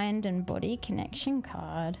the mind and body connection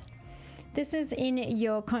card. This is in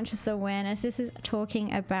your conscious awareness. This is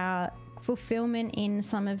talking about fulfillment in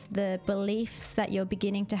some of the beliefs that you're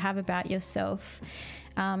beginning to have about yourself.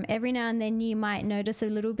 Every now and then you might notice a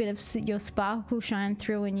little bit of your sparkle shine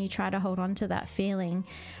through and you try to hold on to that feeling.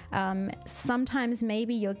 Sometimes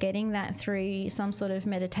maybe you're getting that through some sort of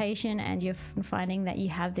meditation and you're finding that you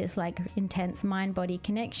have this like intense mind-body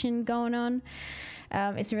connection going on.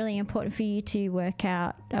 It's really important for you to work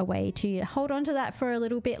out a way to hold on to that for a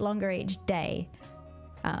little bit longer each day.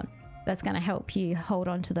 That's going to help you hold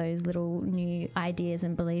on to those little new ideas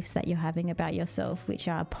and beliefs that you're having about yourself, which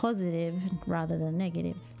are positive rather than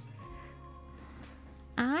negative.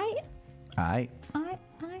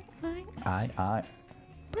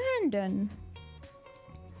 Brandon.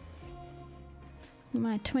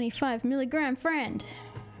 My 25 milligram friend.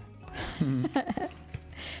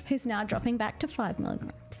 Who's now dropping back to 5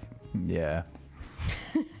 milligrams. Yeah.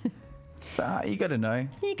 So you got to know.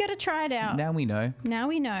 You got to try it out. Now we know. Now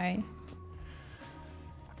we know.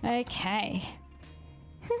 Okay.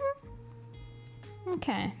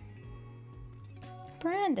 Okay.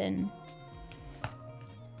 Brandon.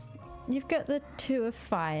 You've got the Two of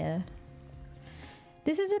Fire.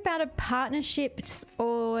 This is about a partnership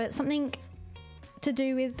or something to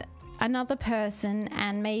do with another person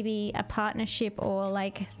and maybe a partnership or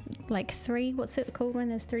like three. What's it called when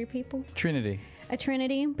there's three people? Trinity. A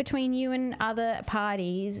trinity between you and other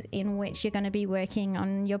parties in which you're going to be working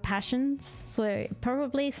on your passions. So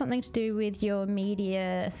probably something to do with your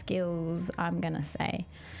media skills, I'm going to say.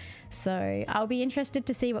 So I'll be interested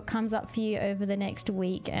to see what comes up for you over the next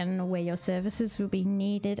week and where your services will be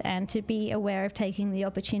needed and to be aware of taking the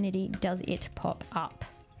opportunity. Does it pop up?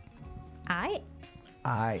 Aye.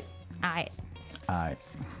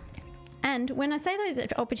 And when I say those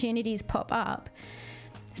opportunities pop up,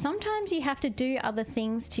 sometimes you have to do other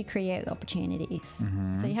things to create opportunities.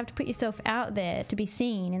 So you have to put yourself out there to be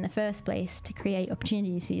seen in the first place to create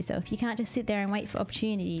opportunities for yourself. You can't just sit there and wait for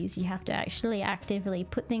opportunities. You have to actually actively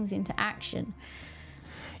put things into action.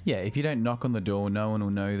 Yeah, if you don't knock on the door, no one will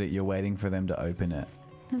know that you're waiting for them to open it.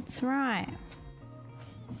 That's right.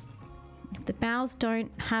 If the bowels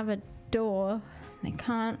don't have a door, they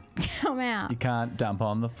can't come out. You can't dump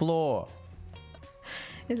on the floor.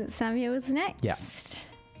 Is it Samuel's next? Yeah.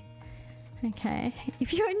 Okay.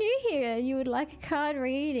 If you're new here, you would like a card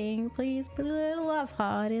reading, please put a little love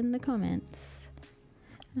heart in the comments.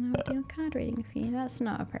 And I'll do a card reading for you. That's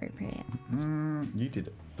not appropriate. You did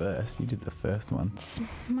it first. You did the first one. It's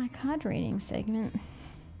my card reading segment.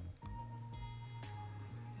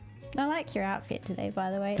 I like your outfit today,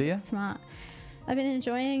 by the way. Do ya? It's smart. I've been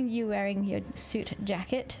enjoying you wearing your suit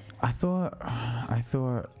jacket. I thought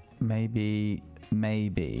maybe,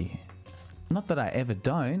 not that I ever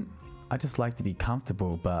don't. I just like to be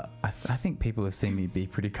comfortable, but I think people have seen me be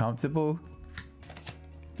pretty comfortable.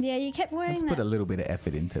 Yeah, you kept wearing Let's that. put a little bit of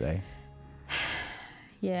effort in today.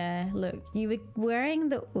 Yeah, look, you were wearing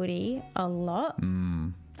the hoodie a lot,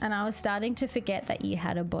 and I was starting to forget that you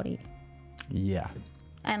had a body. Yeah.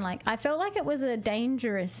 And like, I felt like it was a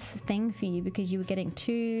dangerous thing for you because you were getting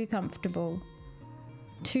too comfortable,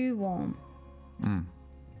 too warm.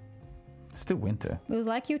 It's still winter. It was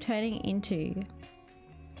like you were turning into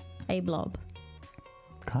a blob,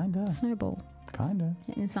 Kinda. snowball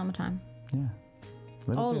in summertime. Yeah.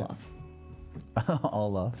 Little Olaf. bit.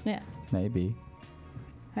 Olaf. Yeah. Maybe.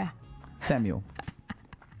 Yeah. Samuel.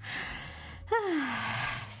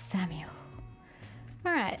 Samuel.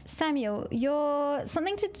 All right, Samuel, you're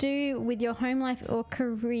something to do with your home life or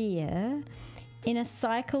career in a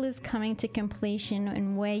cycle is coming to completion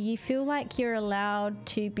and where you feel like you're allowed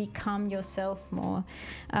to become yourself more.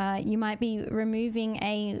 You might be removing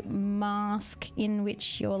a mask in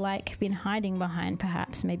which you're like been hiding behind,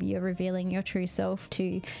 perhaps. Maybe you're revealing your true self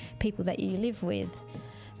to people that you live with.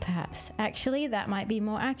 Perhaps. Actually, that might be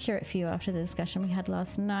more accurate for you after the discussion we had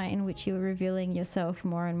last night in which you were revealing yourself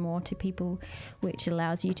more and more to people, which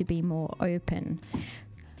allows you to be more open.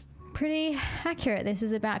 Pretty accurate. This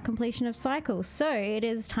is about completion of cycles. So it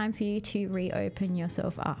is time for you to reopen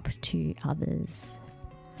yourself up to others.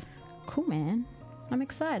 Cool, man. I'm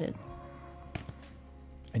excited.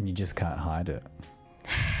 And you just can't hide it.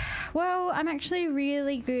 Well, I'm actually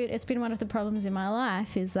really good. It's been one of the problems in my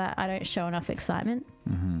life is that I don't show enough excitement.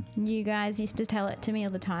 You guys used to tell it to me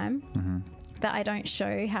all the time that I don't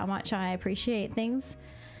show how much I appreciate things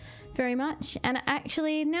very much. And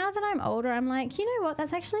actually, now that I'm older, I'm like, you know what?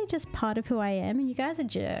 That's actually just part of who I am. And you guys are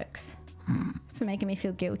jerks for making me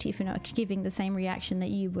feel guilty for not giving the same reaction that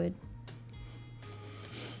you would.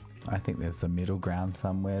 I think there's a middle ground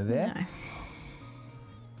somewhere there.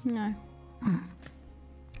 No.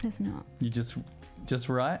 There's not. You just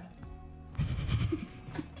right?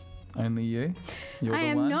 Only you? You're I the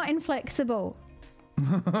am one? not inflexible.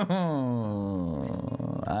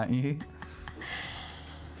 Aren't you?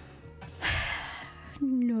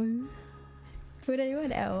 No. Would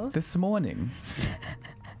anyone else? This morning,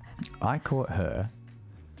 I caught her.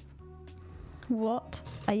 What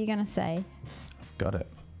are you going to say? Got it.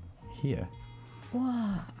 Here.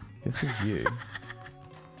 What? This is you.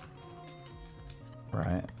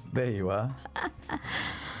 Right. There you are.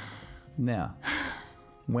 Now,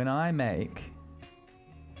 when I make...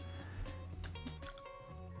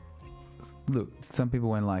 Look, some people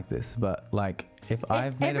won't like this, but like if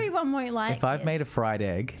I've made Everyone won't like if I've made a this. fried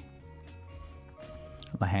egg,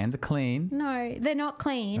 My hands are clean. No, they're not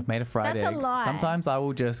clean. I've made a fried That's egg. a lie. Sometimes I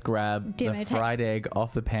will just grab Dimo, the take- fried egg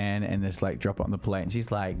off the pan and just like drop it on the plate. And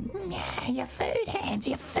she's like, your food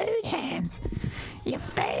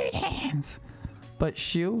hands. But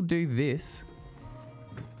she'll do this.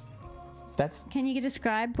 That's Can you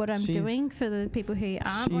describe what I'm She's- doing for the people who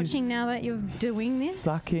aren't she's watching now that you're doing this?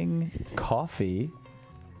 sucking coffee.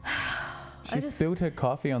 She just- spilled her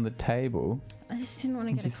coffee on the table I just didn't want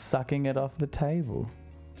to and get she's sucking it off the table.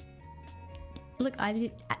 Look, I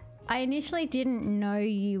initially didn't know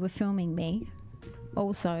you were filming me.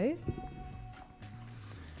 Also,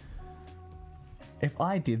 If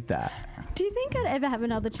I did that, do you think I'd ever have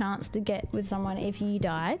another chance to get with someone if you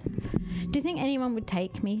died? Do you think anyone would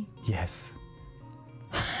take me? yes.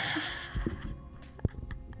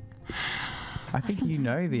 I think you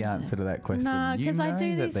know the answer to that question. No, You because I know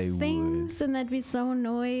do that these they things and they'd be so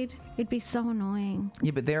annoyed. It'd be so annoying. would.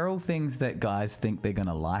 Yeah, but they're all things that guys think they're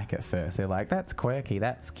gonna like at first. They're like, "That's quirky,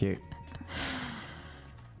 that's cute."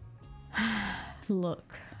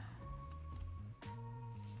 Look.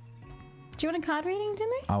 Do you want a card reading,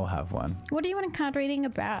 Timmy? I'll have one. What do you want a card reading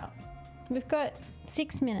about? We've got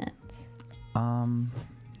 6 minutes. I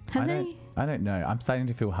Has any? don't know. I'm starting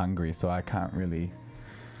to feel hungry, so I can't really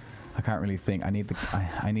think.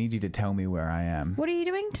 I need you to tell me where I am. What are you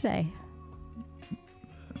doing today?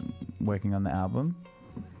 Working on the album.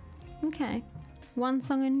 Okay. One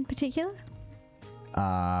song in particular?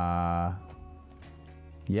 Yeah.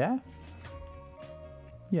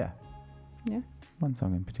 Yeah. Yeah. One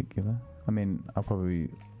song in particular. I mean, I'll probably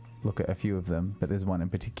look at a few of them, but there's one in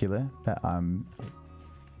particular that I'm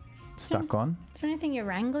stuck on. Is there anything you're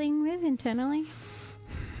wrangling with internally?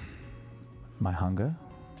 My hunger.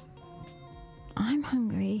 I'm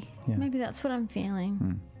hungry. Yeah. Maybe that's what I'm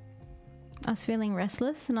feeling. I was feeling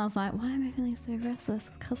restless and I was like, why am I feeling so restless?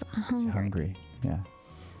 Because I'm It's hungry. hungry. Yeah.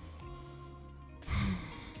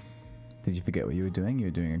 Did you forget what you were doing? You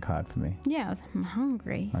were doing a card for me. Yeah, I'm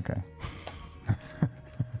hungry. Okay.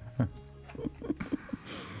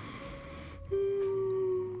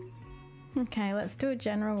 Okay, let's do a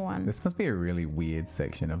general one. This must be a really weird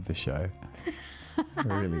section of the show.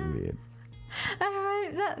 Really weird. I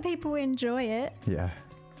hope that people enjoy it. Yeah.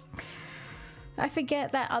 I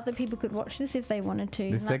forget that other people could watch this if they wanted to.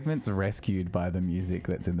 This and that's- segment's rescued by the music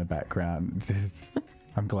that's in the background. Just,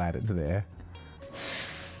 I'm glad it's there.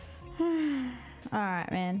 All right,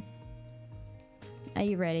 man. Are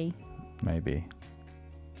you ready? Maybe.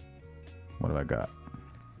 What have I got?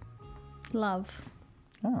 Love.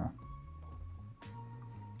 Oh.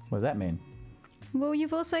 What does that mean? Well,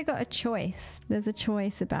 you've also got a choice. There's a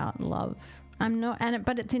choice about love.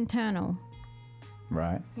 But it's internal,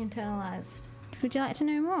 Right. internalized. Would you like to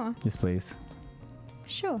know more? Yes, please.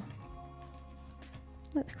 Sure.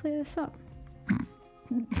 Let's clear this up.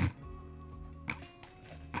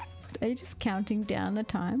 Are you just counting down the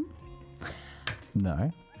time?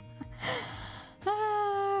 No.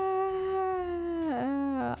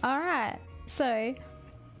 All right. So,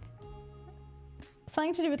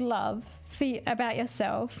 something to do with love about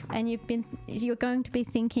yourself, and you're going to be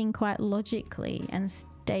thinking quite logically and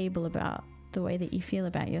stable about the way that you feel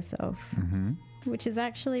about yourself, which is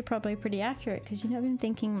actually probably pretty accurate because you've not been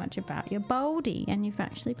thinking much about your body, and you've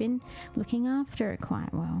actually been looking after it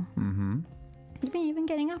quite well. You've been even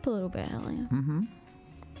getting up a little bit earlier.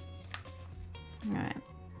 All right.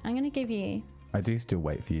 I'm going to give you... I do still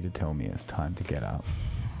wait for you to tell me it's time to get up.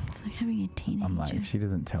 It's like having a teenager. I'm like, if she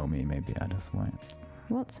doesn't tell me, maybe I just won't.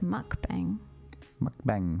 What's mukbang?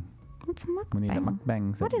 Mukbang. What's mukbang? We need a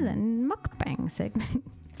mukbang segment. What is a mukbang segment?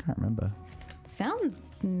 Can't remember. Sounds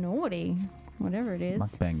naughty. Whatever it is.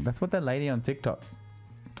 Mukbang. That's what that lady on TikTok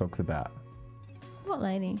talks about. What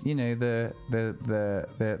lady? You know,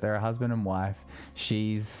 they're a husband and wife.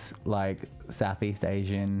 She's like Southeast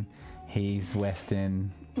Asian. He's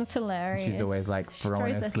Western. That's hilarious. She's always like She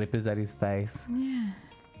throwing throws her slippers at his face. Yeah.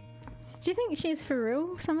 Do you think she's for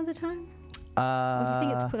real some of the time? Or do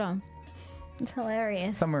you think it's put on? It's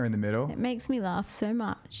hilarious. Somewhere in the middle. It makes me laugh so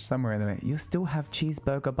much. Somewhere in the middle. You still have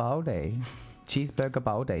Cheeseburger Baldy. Cheeseburger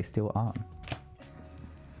Baldy still on.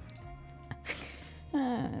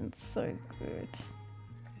 It's so good.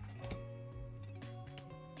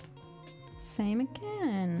 Same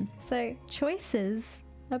again. So, choices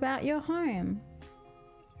about your home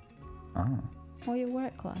Oh. or your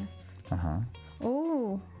work life. Uh-huh.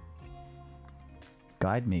 Oh,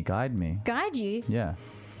 Guide me. guide you. Yeah.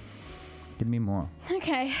 Give me more.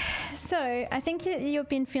 Okay, so I think you've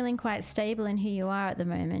been feeling quite stable in who you are at the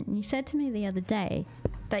moment. You said to me the other day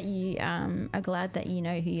that you are glad that you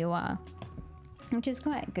know who you are. which is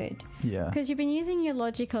quite good. Yeah. Because you've been using your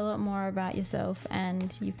logic a lot more about yourself,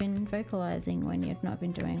 and you've been vocalizing when you've not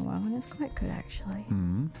been doing well, and it's quite good actually.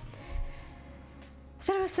 Mm.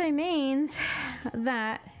 So it also means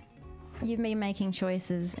that you've been making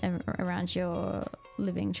choices around your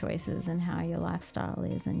living choices and how your lifestyle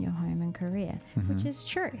is and your home and career, which is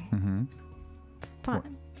true. Mm-hmm. But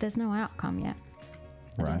there's no outcome yet.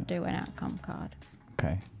 I Right. didn't do an outcome card.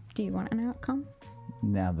 Okay. Do you want an outcome?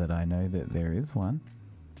 Now that I know that there is one,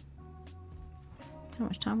 How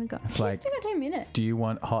much time we got? It's We've like- still got 2 minutes. do you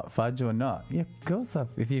want hot fudge or not? Yeah, of course.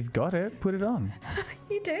 If you've got it, put it on.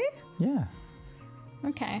 You do? Yeah,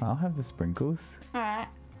 Okay. I'll have the sprinkles. All right.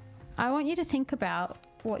 I want you to think about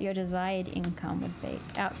what your desired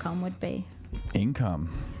outcome would be. Income.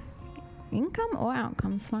 Income or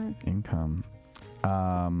outcome's fine. Income.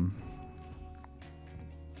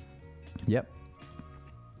 Yep.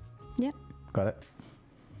 Yep. Got it.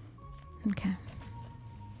 Okay.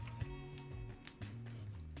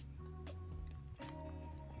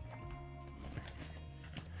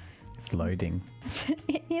 It's loading.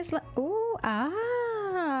 It's like, ooh,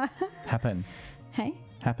 ah. Happen. Hey,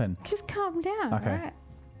 Happen. just calm down. Okay.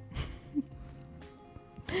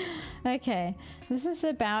 Right? Okay. This is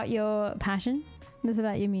about your passion. This is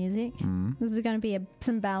about your music. Mm. This is going to be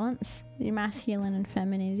some balance, your masculine and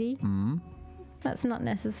femininity. Mm. That's not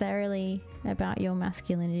necessarily about your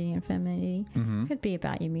masculinity and femininity. Mm-hmm. Could be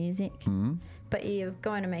about your music, Mm. but you're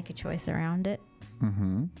going to make a choice around it.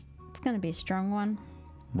 Mm-hmm. It's going to be a strong one.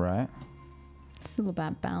 Right. It's all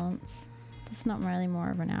about balance. There's not really more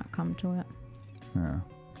of an outcome to it. Yeah.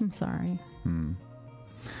 I'm sorry. Hmm.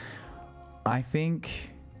 I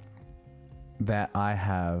think that I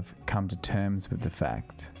have come to terms with the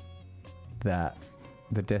fact that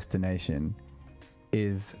the destination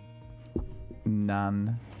is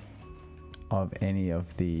none of any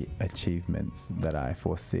of the achievements that I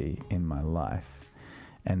foresee in my life,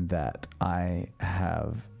 and that I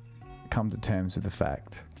have come to terms with the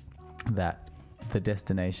fact that the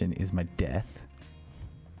destination is my death,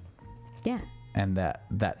 Yeah. and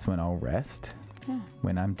that's when I'll rest, Yeah.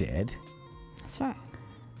 when I'm dead. That's right.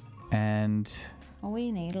 And All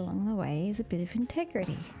we need along the way is a bit of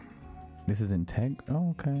integrity. this is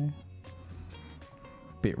oh, okay.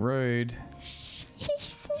 Bit rude. She's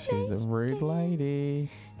She's a rude lady.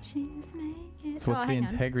 She's naked. So what's the hang on.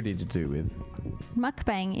 integrity to do with?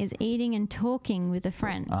 Mukbang is eating and talking with a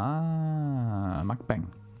friend. Mukbang.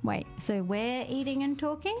 Wait, so we're eating and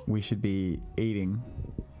talking? We should be eating.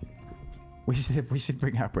 We should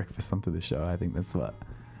bring our breakfast onto the show. I think that's what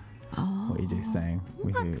EJ's saying.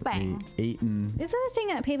 We Mukbang. eaten, Is that a thing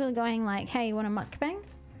that people are going like, hey, you want a mukbang?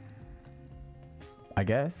 I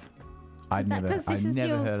guess. I've that 'cause this is never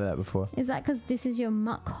your- heard of that before. Is that because this is your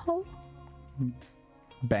muck hole?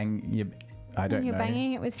 Bang, I don't You're know.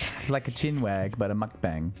 banging it with Like a chin wag, but a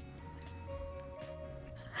mukbang.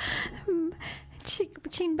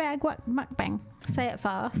 chin bag what mukbang. Say it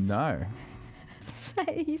fast. No,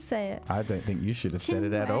 You say it. I don't think you should have said it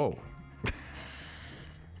Chin at wag. all.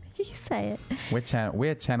 You say it.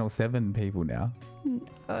 We're Channel 7 people now.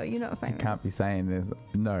 Oh, you're not famous. Can't be saying this.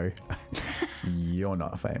 No, you're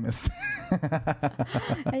not famous.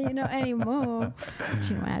 And you're not anymore.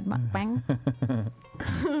 Chin wag mukbang.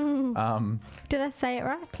 Did I say it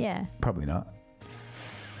right? Yeah. Probably not.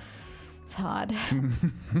 It's hard.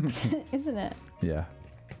 Isn't it? Yeah.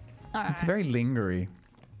 All It's right. very lingery.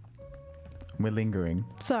 We're lingering.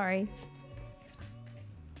 Sorry.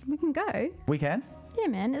 We can go. We can? Yeah,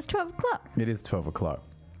 man. It's 12 o'clock. It is 12 o'clock.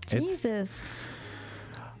 Jesus.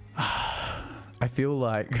 I feel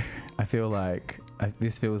like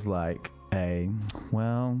this feels like I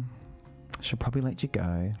should probably let you go.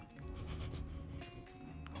 I'm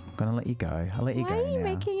gonna let you go. I'll let you Why go are you now.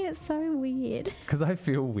 making it so weird? Because I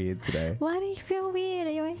feel weird today. Why do you feel weird?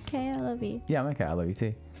 Are you okay? I love you. Yeah, I'm okay. I love you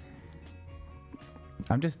too.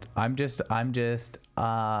 I'm just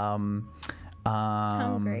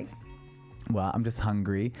Hungry. Well, I'm just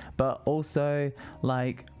hungry, but also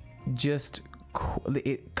like just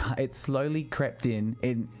it slowly crept in.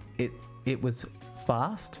 It was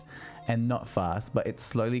fast and not fast, but it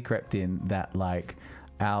slowly crept in that like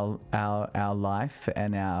our life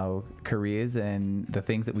and our careers and the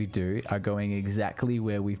things that we do are going exactly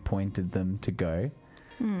where we've pointed them to go.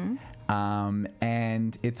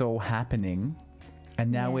 And it's all happening,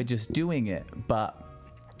 and now Yeah. we're just doing it. But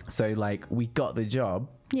so like we got the job,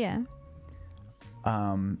 Yeah.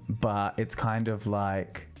 but it's kind of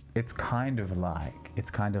like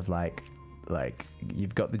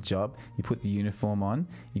you've got the job, you put the uniform on,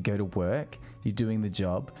 you go to work, you're doing the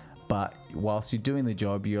job, but whilst you're doing the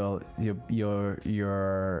job, you're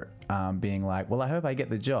being like, well, I hope I get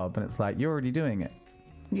the job. And it's like, you're already doing it.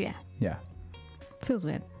 Yeah. Yeah. Feels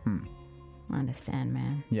weird. I understand,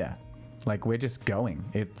 man. Yeah. Like, we're just going.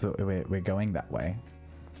 We're going that way.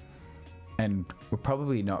 And we're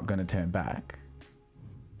probably not going to turn back.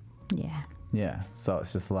 Yeah. Yeah. So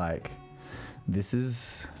it's just like, this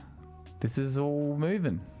is all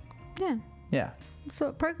moving. Yeah. Yeah.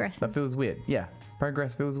 So progress. That feels weird. Yeah.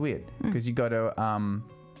 Progress feels weird because you got to,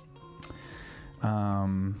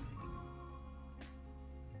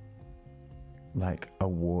 like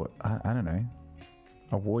award, I don't know,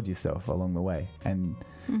 award yourself along the way. And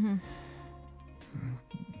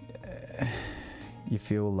you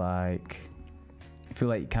feel like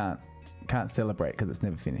you can't celebrate because it's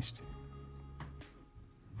never finished.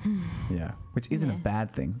 Yeah, which isn't a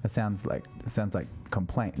bad thing. It sounds like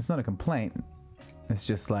complaint. It's not a complaint. It's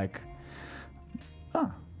just like,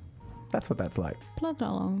 that's what that's like. Plod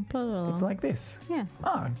along. It's like this. Yeah.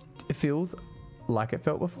 It feels like it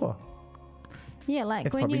felt before. Yeah, like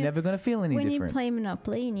It's when probably never going to feel any when different. you play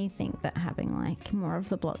Monopoly and you think that having like more of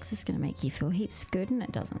the blocks is going to make you feel heaps good, and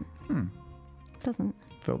it doesn't. Doesn't.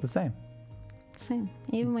 Felt the same. Same.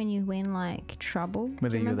 Even when you win like Trouble.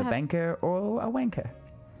 Whether Do you you're the remember banker or a wanker.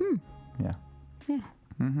 Yeah. Yeah.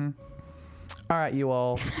 All right, you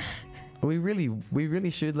all. we really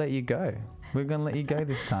should let you go. We're going to let you go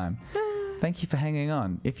this time. Thank you for hanging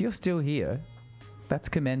on. If you're still here, that's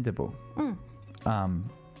commendable.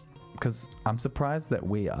 Because I'm surprised that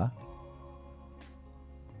we are.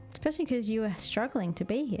 Especially because you were struggling to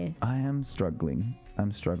be here. I am struggling.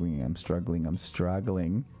 I'm struggling.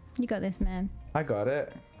 You got this, man. I got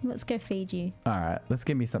it. Let's go feed you. All right, let's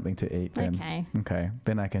give me something to eat then. Okay. Okay,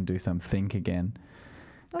 then I can do some think again.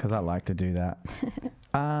 Because I like to do that.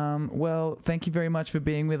 Well, thank you very much for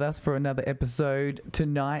being with us for another episode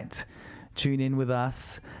tonight. Tune in with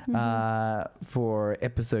us for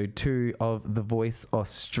episode 2 of The Voice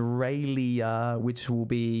Australia, which will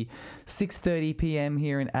be 6:30 p.m.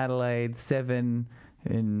 here in Adelaide, 7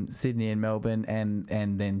 in Sydney and Melbourne, and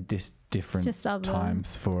then just different Just other-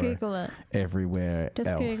 times for Google it. everywhere Just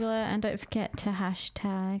else. Google it, and don't forget to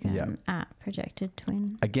hashtag at Projected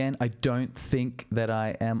Twin. Again, I don't think that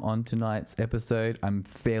I am on tonight's episode. I'm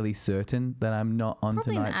fairly certain that I'm not on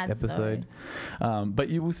Probably in the tonight's ads, episode. But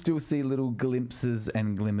you will still see little glimpses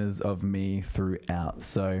and glimmers of me throughout.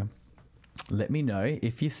 So let me know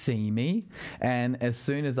if you see me. And as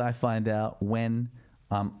soon as I find out when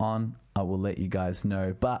I'm on, I will let you guys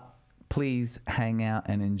know. But please hang out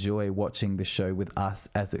and enjoy watching the show with us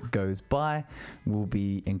as it goes by. We'll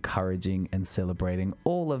be encouraging and celebrating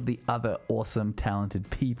all of the other awesome, talented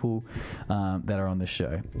people that are on the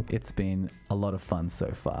show. It's been a lot of fun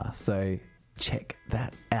so far. So check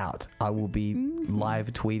that out. I will be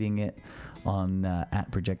live tweeting it on at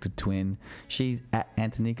Projected Twin. She's at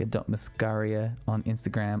Antonika.Muscaria on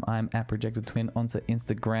Instagram. I'm at Projected Twin on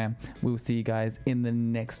Instagram. We'll see you guys in the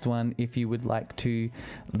next one. If you would like to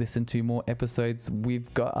listen to more episodes,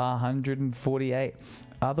 we've got 148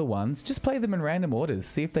 other ones. Just play them in random orders.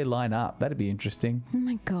 See if they line up. That'd be interesting. Oh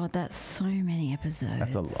my god, that's so many episodes.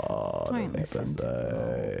 That's a lot Don't of listen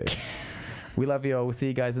to episodes. We love you all. We'll see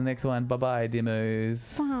you guys in the next one. Bye-bye,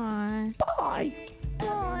 Dimos. Bye. Bye.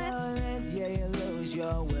 Yeah, you lose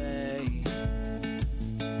your way.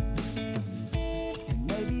 And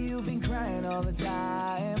maybe you've been crying all the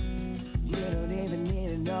time. You don't even need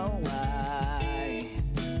to know why.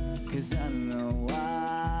 'Cause I don't know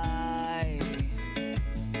why.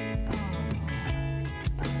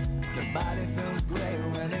 The body feels great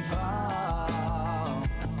when they fall.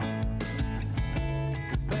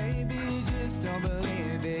 'Cause baby, you just don't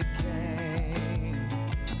believe it can.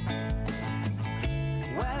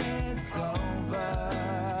 When it's over,